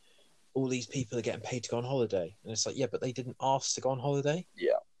 all these people are getting paid to go on holiday, and it's like, yeah, but they didn't ask to go on holiday.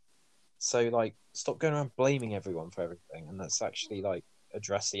 Yeah. So like, stop going around blaming everyone for everything, and let's actually like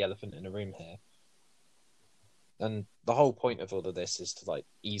address the elephant in the room here. And the whole point of all of this is to like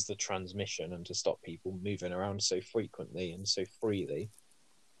ease the transmission and to stop people moving around so frequently and so freely.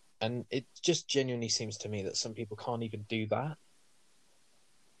 And it just genuinely seems to me that some people can't even do that.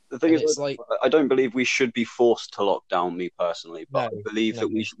 The thing And is, it's like, I don't believe we should be forced to lock down, me personally, but No, I believe no, that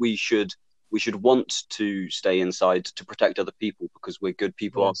we should want to stay inside to protect other people because we're good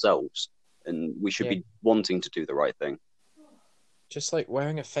people Yeah. ourselves, and we should Yeah. be wanting to do the right thing. just like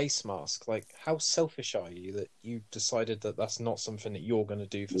wearing a face mask, like how selfish are you that you decided that that's not something that you're going to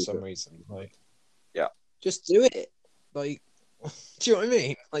do for some reason? Like, Yeah. just do it. Like, do you know what I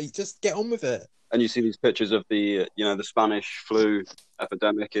mean? Like, just get on with it. And you see these pictures of the the Spanish flu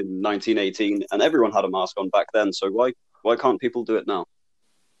epidemic in 1918, and everyone had a mask on back then. So why can't people do it now?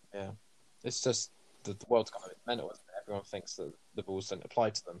 Yeah, it's just the world's kind of mental. Isn't it? Everyone thinks that the rules don't apply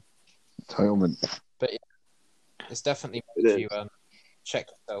to them. Entitlement. But it's definitely It if is. you check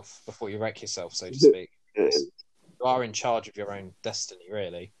yourself before you wreck yourself, so to speak. It You are in charge of your own destiny,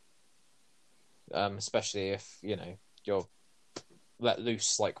 really. Especially if you're let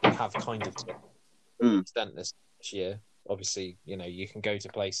loose, like we have kind of to an extent this year. Obviously, you can go to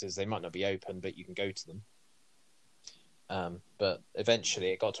places, they might not be open, but you can go to them. But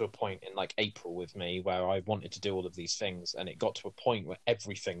eventually it got to a point in like April with me where I wanted to do all of these things, and it got to a point where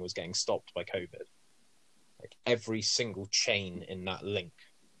everything was getting stopped by COVID. Like every single chain in that link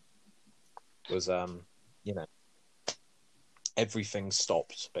was, everything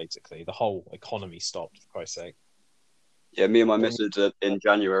stopped, basically. The whole economy stopped, for Christ's sake. Yeah, me and my missus in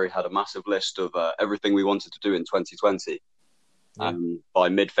January had a massive list of everything we wanted to do in 2020. Yeah. And by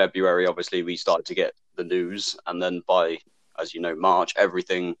mid-February, obviously, we started to get the news. And then by, as you know, March,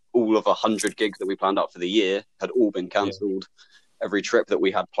 all of 100 gigs that we planned out for the year had all been cancelled. Yeah. Every trip that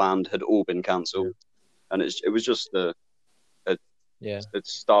we had planned had all been cancelled. Yeah. And it was just a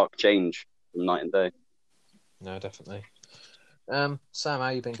stark change from night and day. No, definitely. Sam, how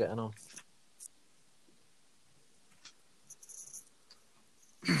you been getting on?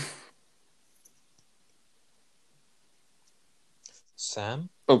 Sam?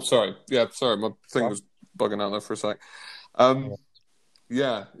 Oh, sorry. Yeah, sorry. My thing was bugging out there for a sec.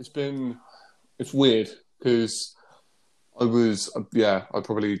 It's weird because I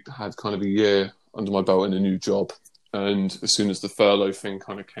probably had kind of a year under my belt in a new job. And as soon as the furlough thing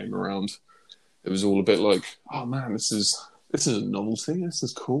kind of came around, it was all a bit like, oh man, this is a novelty. This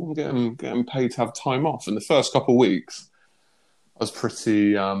is cool. I'm getting paid to have time off. And the first couple of weeks, I was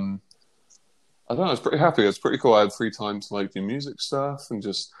pretty, I was pretty happy. It was pretty cool. I had free time to like do music stuff and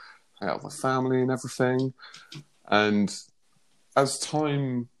just hang out with my family and everything. And as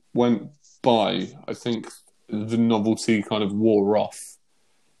time went by, I think the novelty kind of wore off,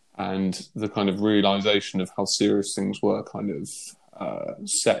 and the kind of realization of how serious things were kind of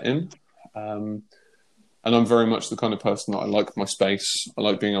set in. And I'm very much the kind of person that I like my space. I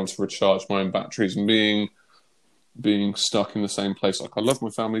like being able to recharge my own batteries and being stuck in the same place. Like, I love my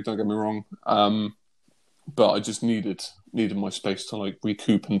family, don't get me wrong. But I just needed my space to like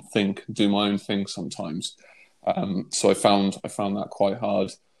recoup and think, do my own thing sometimes. So I found that quite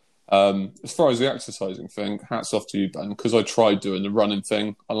hard. As far as the exercising thing, hats off to you, Ben, because I tried doing the running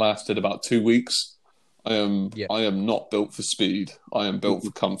thing. I lasted about 2 weeks. Yeah. I am not built for speed. I am built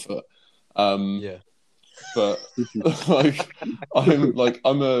for comfort. Yeah. But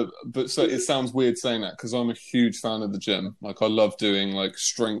but so it sounds weird saying that because I'm a huge fan of the gym. Like I love doing like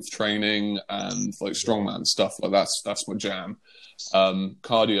strength training and like strongman stuff. Like that's my jam.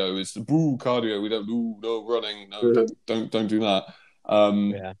 Cardio is the cardio. We don't do no running. No, don't do that.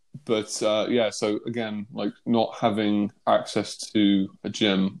 Yeah. But so again, like not having access to a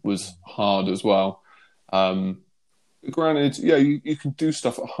gym was hard as well. Granted, yeah, you can do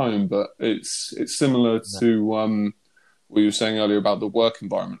stuff at home, but it's similar to what you were saying earlier about the work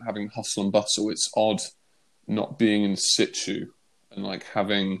environment, having hustle and bustle. It's odd not being in situ and like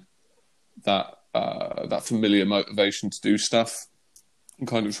having that familiar motivation to do stuff and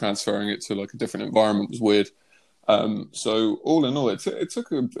kind of transferring it to like a different environment was weird. So all in all, it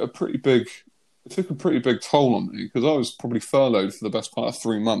took a pretty big toll on me because I was probably furloughed for the best part of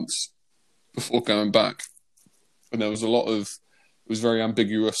 3 months before going back. And there was it was very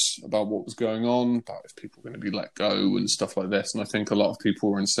ambiguous about what was going on, about if people were going to be let go and stuff like this. And I think a lot of people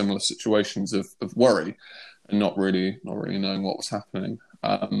were in similar situations of worry and not really knowing what was happening.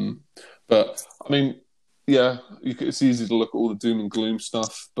 But I mean, yeah, it's easy to look at all the doom and gloom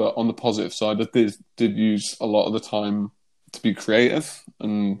stuff. But on the positive side, I did use a lot of the time to be creative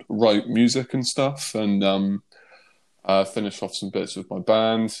and write music and stuff and finish off some bits with my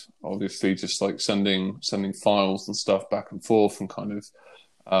band. Obviously, just like sending files and stuff back and forth, and kind of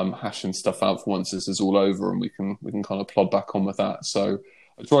hashing stuff out for once this is all over, and we can kind of plod back on with that. So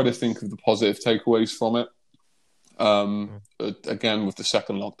I try to think of the positive takeaways from it. Again, with the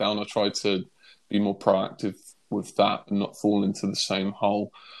second lockdown, I tried to be more proactive with that and not fall into the same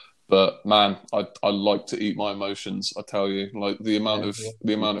hole. But man, I like to eat my emotions. I tell you, like the amount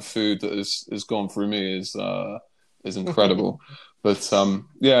of food that has gone through me is incredible. But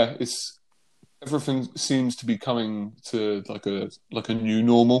it's everything seems to be coming to like a new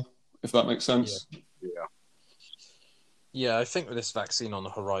normal, if that makes sense. Yeah, I think with this vaccine on the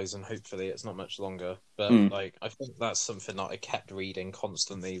horizon, hopefully it's not much longer. But like, I think that's something that I kept reading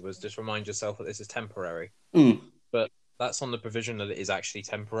constantly was just remind yourself that this is temporary. But that's on the provision that it is actually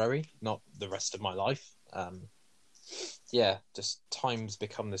temporary, not the rest of my life. Just time's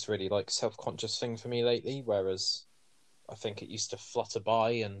become this really like self-conscious thing for me lately, whereas I think it used to flutter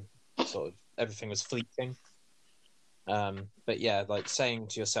by and sort of everything was fleeting. But yeah, like saying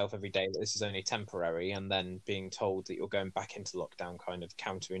to yourself every day that this is only temporary and then being told that you're going back into lockdown kind of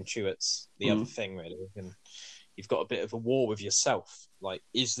counterintuits the other thing, really. And you've got a bit of a war with yourself. Like,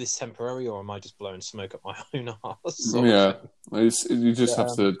 is this temporary or am I just blowing smoke up my own arse? Yeah, you just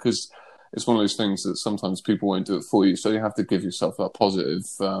have to, because it's one of those things that sometimes people won't do it for you. So you have to give yourself that positive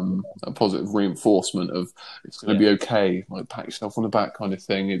reinforcement of it's going to be okay, like pat yourself on the back kind of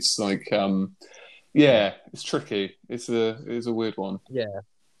thing. It's like, it's tricky. It's a weird one. Yeah.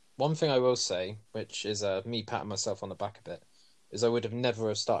 One thing I will say, which is me patting myself on the back a bit, is I would have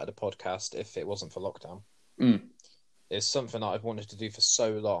never started a podcast if it wasn't for lockdown. It's something that I've wanted to do for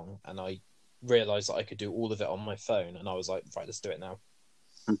so long, and I realised that I could do all of it on my phone, and I was like, right, let's do it now.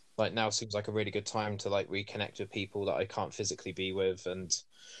 Like, now seems like a really good time to like reconnect with people that I can't physically be with, and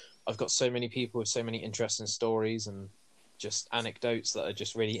I've got so many people with so many interesting stories and just anecdotes that are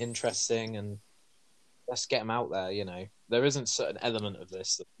just really interesting, and let's get them out there. You know, there isn't a certain element of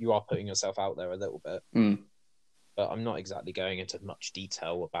this that you are putting yourself out there a little bit, but I'm not exactly going into much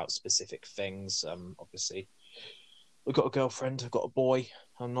detail about specific things. Obviously, I've got a girlfriend, I've got a boy.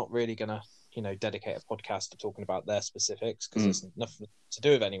 I'm not really gonna, dedicate a podcast to talking about their specifics because there's nothing to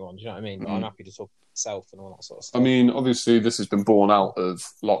do with anyone. Do you know what I mean? But I'm happy to talk about myself and all that sort of stuff. I mean, obviously, this has been born out of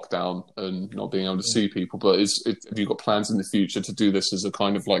lockdown and not being able to see people. But have you got plans in the future to do this as a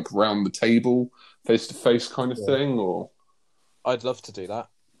kind of like round the table, face to face kind of thing? Or I'd love to do that.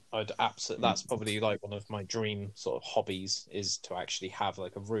 I'd absolutely. That's probably like one of my dream sort of hobbies is to actually have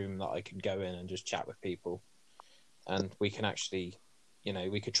like a room that I can go in and just chat with people, and we can actually.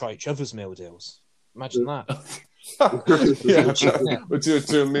 We could try each other's meal deals. Imagine that. We'll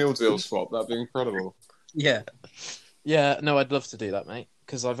do a meal deal swap. That'd be incredible. Yeah. Yeah, no, I'd love to do that, mate.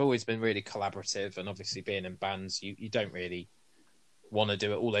 Because I've always been really collaborative, and obviously being in bands, you don't really want to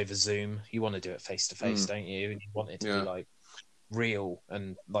do it all over Zoom. You want to do it face to face, don't you? And you want it to be like real.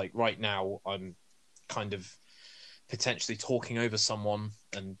 And like right now, I'm kind of potentially talking over someone,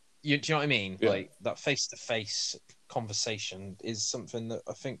 and do you know what I mean? Yeah. Like that face to face conversation is something that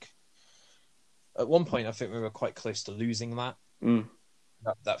I think at one point I think we were quite close to losing that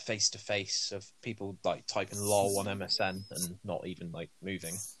that face to face of people like typing lol on MSN and not even like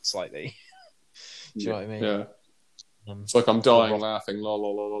moving slightly. Do you know what I mean? Yeah. It's like I'm dying laughing, lol,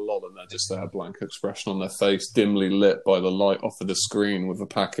 lol, lol, lol, and they're just there, blank expression on their face, dimly lit by the light off of the screen with a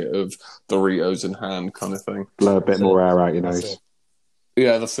packet of Doritos in hand, kind of thing. Blow a bit more air out your nose.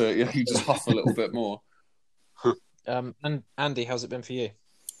 Yeah, that's it. Yeah, you just huff a little bit more. And Andy, how's it been for you?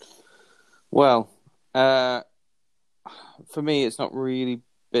 Well, for me, it's not really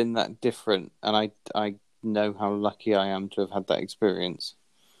been that different, and I know how lucky I am to have had that experience.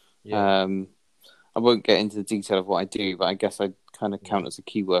 Yeah. I won't get into the detail of what I do, but I guess I kind of count as a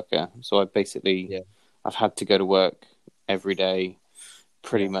key worker. So I basically, I've had to go to work every day,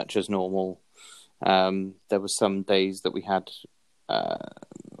 pretty much as normal. There were some days that we had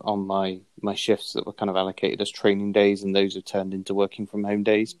on my shifts that were kind of allocated as training days, and those have turned into working from home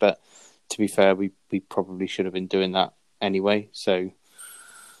days. But to be fair, we probably should have been doing that anyway. So,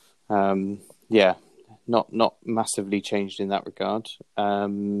 not massively changed in that regard.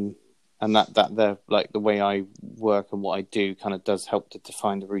 And that the like the way I work and what I do kind of does help to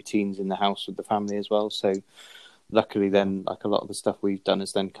define the routines in the house with the family as well. So luckily then, like a lot of the stuff we've done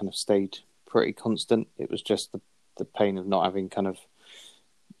has then kind of stayed pretty constant. It was just the pain of not having kind of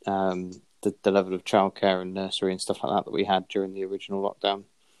the level of childcare and nursery and stuff like that we had during the original lockdown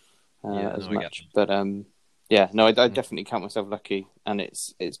as much. But I definitely count myself lucky, and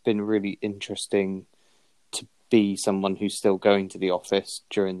it's been really interesting to be someone who's still going to the office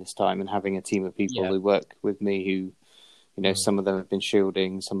during this time and having a team of people who work with me who, you know, some of them have been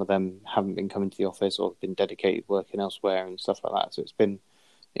shielding, some of them haven't been coming to the office or have been dedicated working elsewhere and stuff like that. So it's been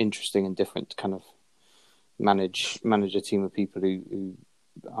interesting and different to kind of manage a team of people who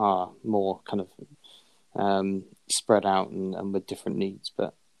are more kind of spread out and with different needs.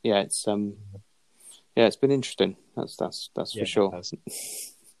 But it's been interesting. That's for sure.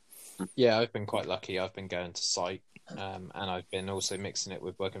 Yeah, I've been quite lucky. I've been going to site, and I've been also mixing it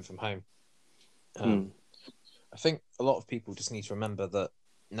with working from home. I think a lot of people just need to remember that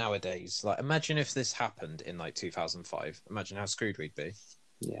nowadays, like, imagine if this happened in like 2005. Imagine how screwed we'd be.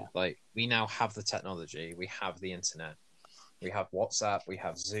 Yeah. Like, we now have the technology, we have the internet, we have WhatsApp, we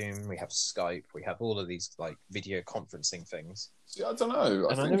have Zoom, we have Skype, we have all of these like video conferencing things. See, I don't know.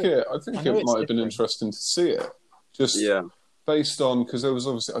 I think it might have been interesting to see it. Based on, because there was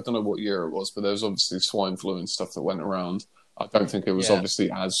obviously, I don't know what year it was, but there was obviously swine flu and stuff that went around. I don't think it was obviously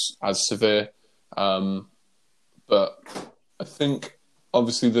as severe. But I think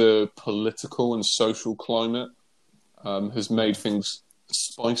obviously the political and social climate has made things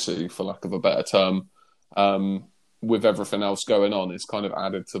spicy, for lack of a better term, with everything else going on. It's kind of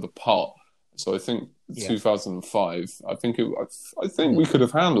added to the pot. So I think 2005. I think we could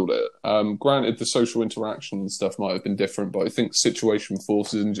have handled it. Granted, the social interaction and stuff might have been different, but I think situation would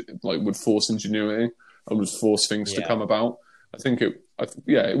force ingenuity and would force things to come about. I think it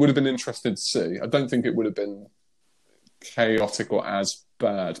would have been interesting to see. I don't think it would have been chaotic or as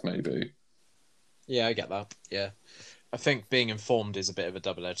bad, maybe. Yeah, I get that. Yeah, I think being informed is a bit of a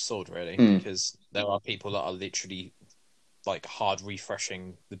double-edged sword, really, because there are people that are literally like hard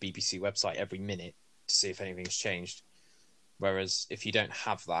refreshing the BBC website every minute to see if anything's changed. Whereas if you don't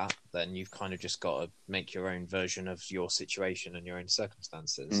have that, then you've kind of just got to make your own version of your situation and your own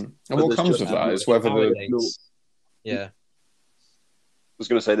circumstances. And what comes of that is whether I was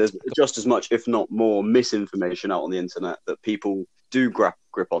going to say there's just as much, if not more, misinformation out on the internet that people do grip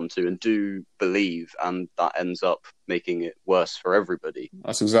onto and do believe, and that ends up making it worse for everybody.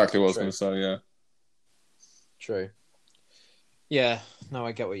 That's exactly what I was going to say, yeah. True. Yeah, no,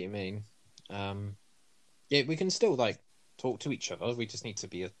 I get what you mean. We can still like talk to each other. We just need to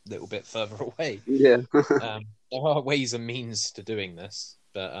be a little bit further away. Yeah. There are ways and means to doing this,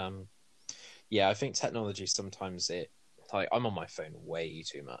 but I think technology sometimes I'm on my phone way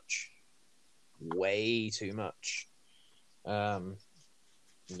too much.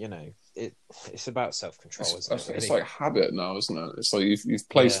 It's about self-control. It's like habit now, isn't it? It's like you've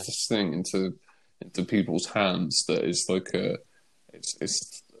placed this thing into people's hands that is like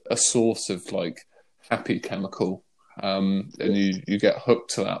it's a source of like happy chemical, and you get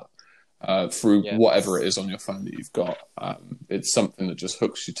hooked to that through whatever it is on your phone that you've got. It's something that just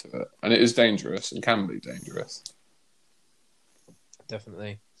hooks you to it, and it is dangerous and can be dangerous.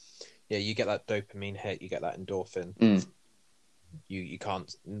 Definitely. Yeah, you get that dopamine hit, you get that endorphin. You can't,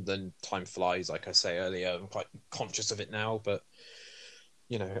 then time flies, like I say earlier. I'm quite conscious of it now, but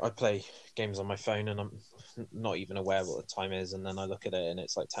I play games on my phone and I'm not even aware what the time is, and then I look at it and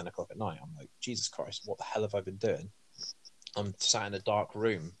it's like 10 o'clock at night. I'm like, Jesus Christ, what the hell have I been doing? I'm sat in a dark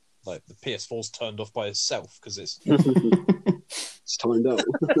room, like the PS4's turned off by itself because it's it's timed out.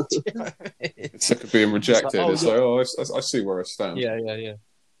 It's sick of being rejected. I see where I stand. Yeah.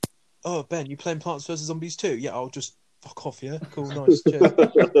 Oh, Ben, you playing Plants vs Zombies 2? Yeah, I'll just fuck off, yeah? Cool, nice, cheers.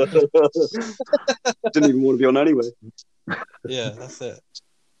 Didn't even want to be on anyway. Yeah, that's it.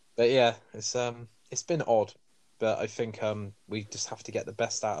 But yeah, it's been odd, but I think we just have to get the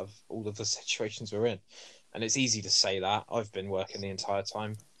best out of all of the situations we're in, and it's easy to say that. I've been working the entire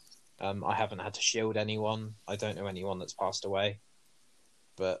time. I haven't had to shield anyone. I don't know anyone that's passed away,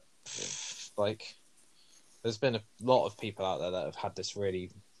 but like, there's been a lot of people out there that have had this really,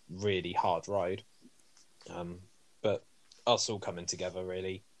 really hard ride. But us all coming together,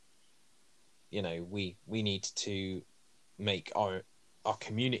 really, you know, we need to make our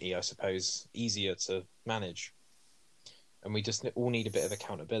community, I suppose, easier to manage. And we just all need a bit of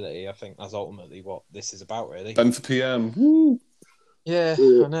accountability. I think that's ultimately what this is about, really. Ben for PM. Woo. Yeah,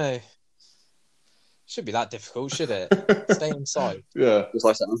 I know. Should be that difficult, should it? Stay inside. Yeah. It's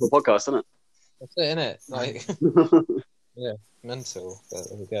like setting up a podcast, isn't it? That's it, innit? Like, yeah, mental. But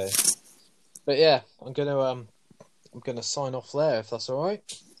there we go. But yeah, I'm gonna sign off there if that's all right.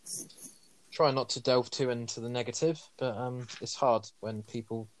 Try not to delve too into the negative, but it's hard when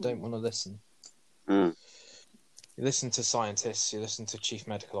people don't want to listen. Mm. You listen to scientists, you listen to chief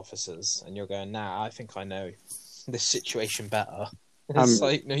medical officers, and you're going, "Nah, I think I know this situation better." It's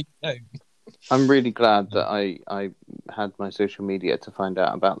like, no, you don't. I'm really glad that I had my social media to find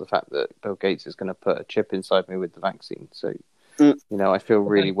out about the fact that Bill Gates is going to put a chip inside me with the vaccine. So, you know, I feel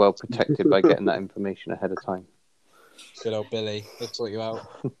really well protected by getting that information ahead of time. Good old Billy, he'll sort you out.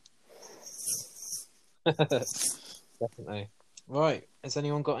 Definitely. Right, has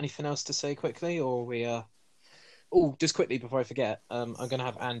anyone got anything else to say quickly, or we Oh, just quickly before I forget, I'm going to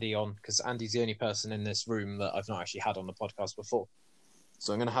have Andy on, because Andy's the only person in this room that I've not actually had on the podcast before.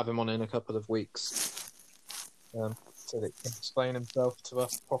 So I'm going to have him on in a couple of weeks, so that he can explain himself to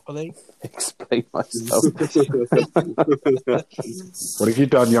us properly. Explain myself. What have you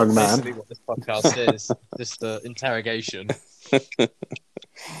done, young man? Basically what this podcast is, just the interrogation.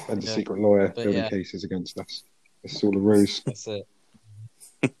 And the secret lawyer But building yeah. cases against us. This is all a ruse. That's it.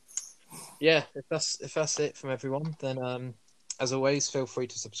 Yeah, if that's it from everyone, then as always, feel free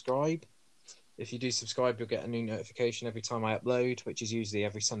to subscribe. If you do subscribe, you'll get a new notification every time I upload, which is usually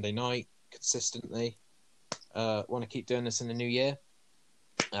every Sunday night, consistently. Want to keep doing this in the new year.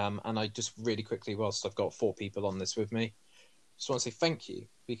 And I just really quickly, whilst I've got 4 people on this with me, just want to say thank you,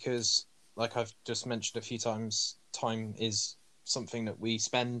 because like I've just mentioned a few times, time is something that we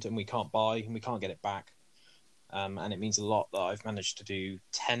spend and we can't buy and we can't get it back. And it means a lot that I've managed to do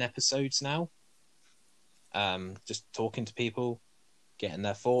 10 episodes now. Just talking to people, getting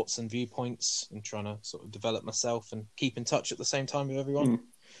their thoughts and viewpoints, and trying to sort of develop myself and keep in touch at the same time with everyone.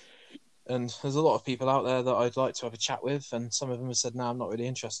 And there's a lot of people out there that I'd like to have a chat with, and some of them have said, no, I'm not really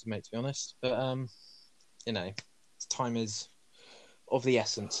interested, mate, to be honest. But, you know, time is of the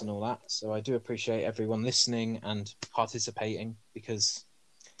essence and all that. So I do appreciate everyone listening and participating, because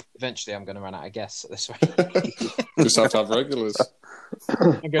eventually I'm going to run out of guests at this rate. Just have to have regulars.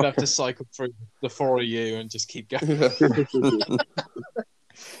 I'm going to have to cycle through the 4 of you and just keep going.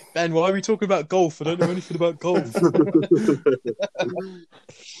 Ben, why are we talking about golf? I don't know anything about golf.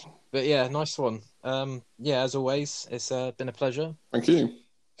 But yeah, nice one. Yeah, as always, it's been a pleasure. Thank you.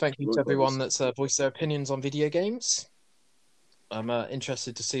 Thank you to everyone that's voiced their opinions on video games. I'm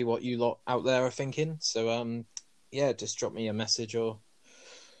interested to see what you lot out there are thinking. So, yeah, just drop me a message or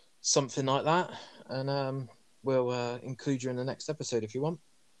something like that, and we'll include you in the next episode if you want.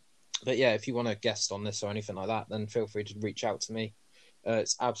 But yeah, if you want a guest on this or anything like that, then feel free to reach out to me.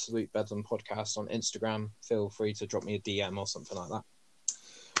 It's Absolute Bedlam Podcast on Instagram. Feel free to drop me a DM or something like that.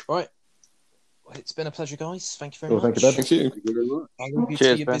 All right. Well, it's been a pleasure, guys. Thank you very much. Thank you, Ben. Thank you. Thank you very much. I'll leave you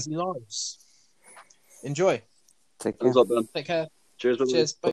Cheers, to your Ben. busy lives. Enjoy. Take care. Thanks a lot, Ben. Take care. Cheers, man. Cheers. Bye.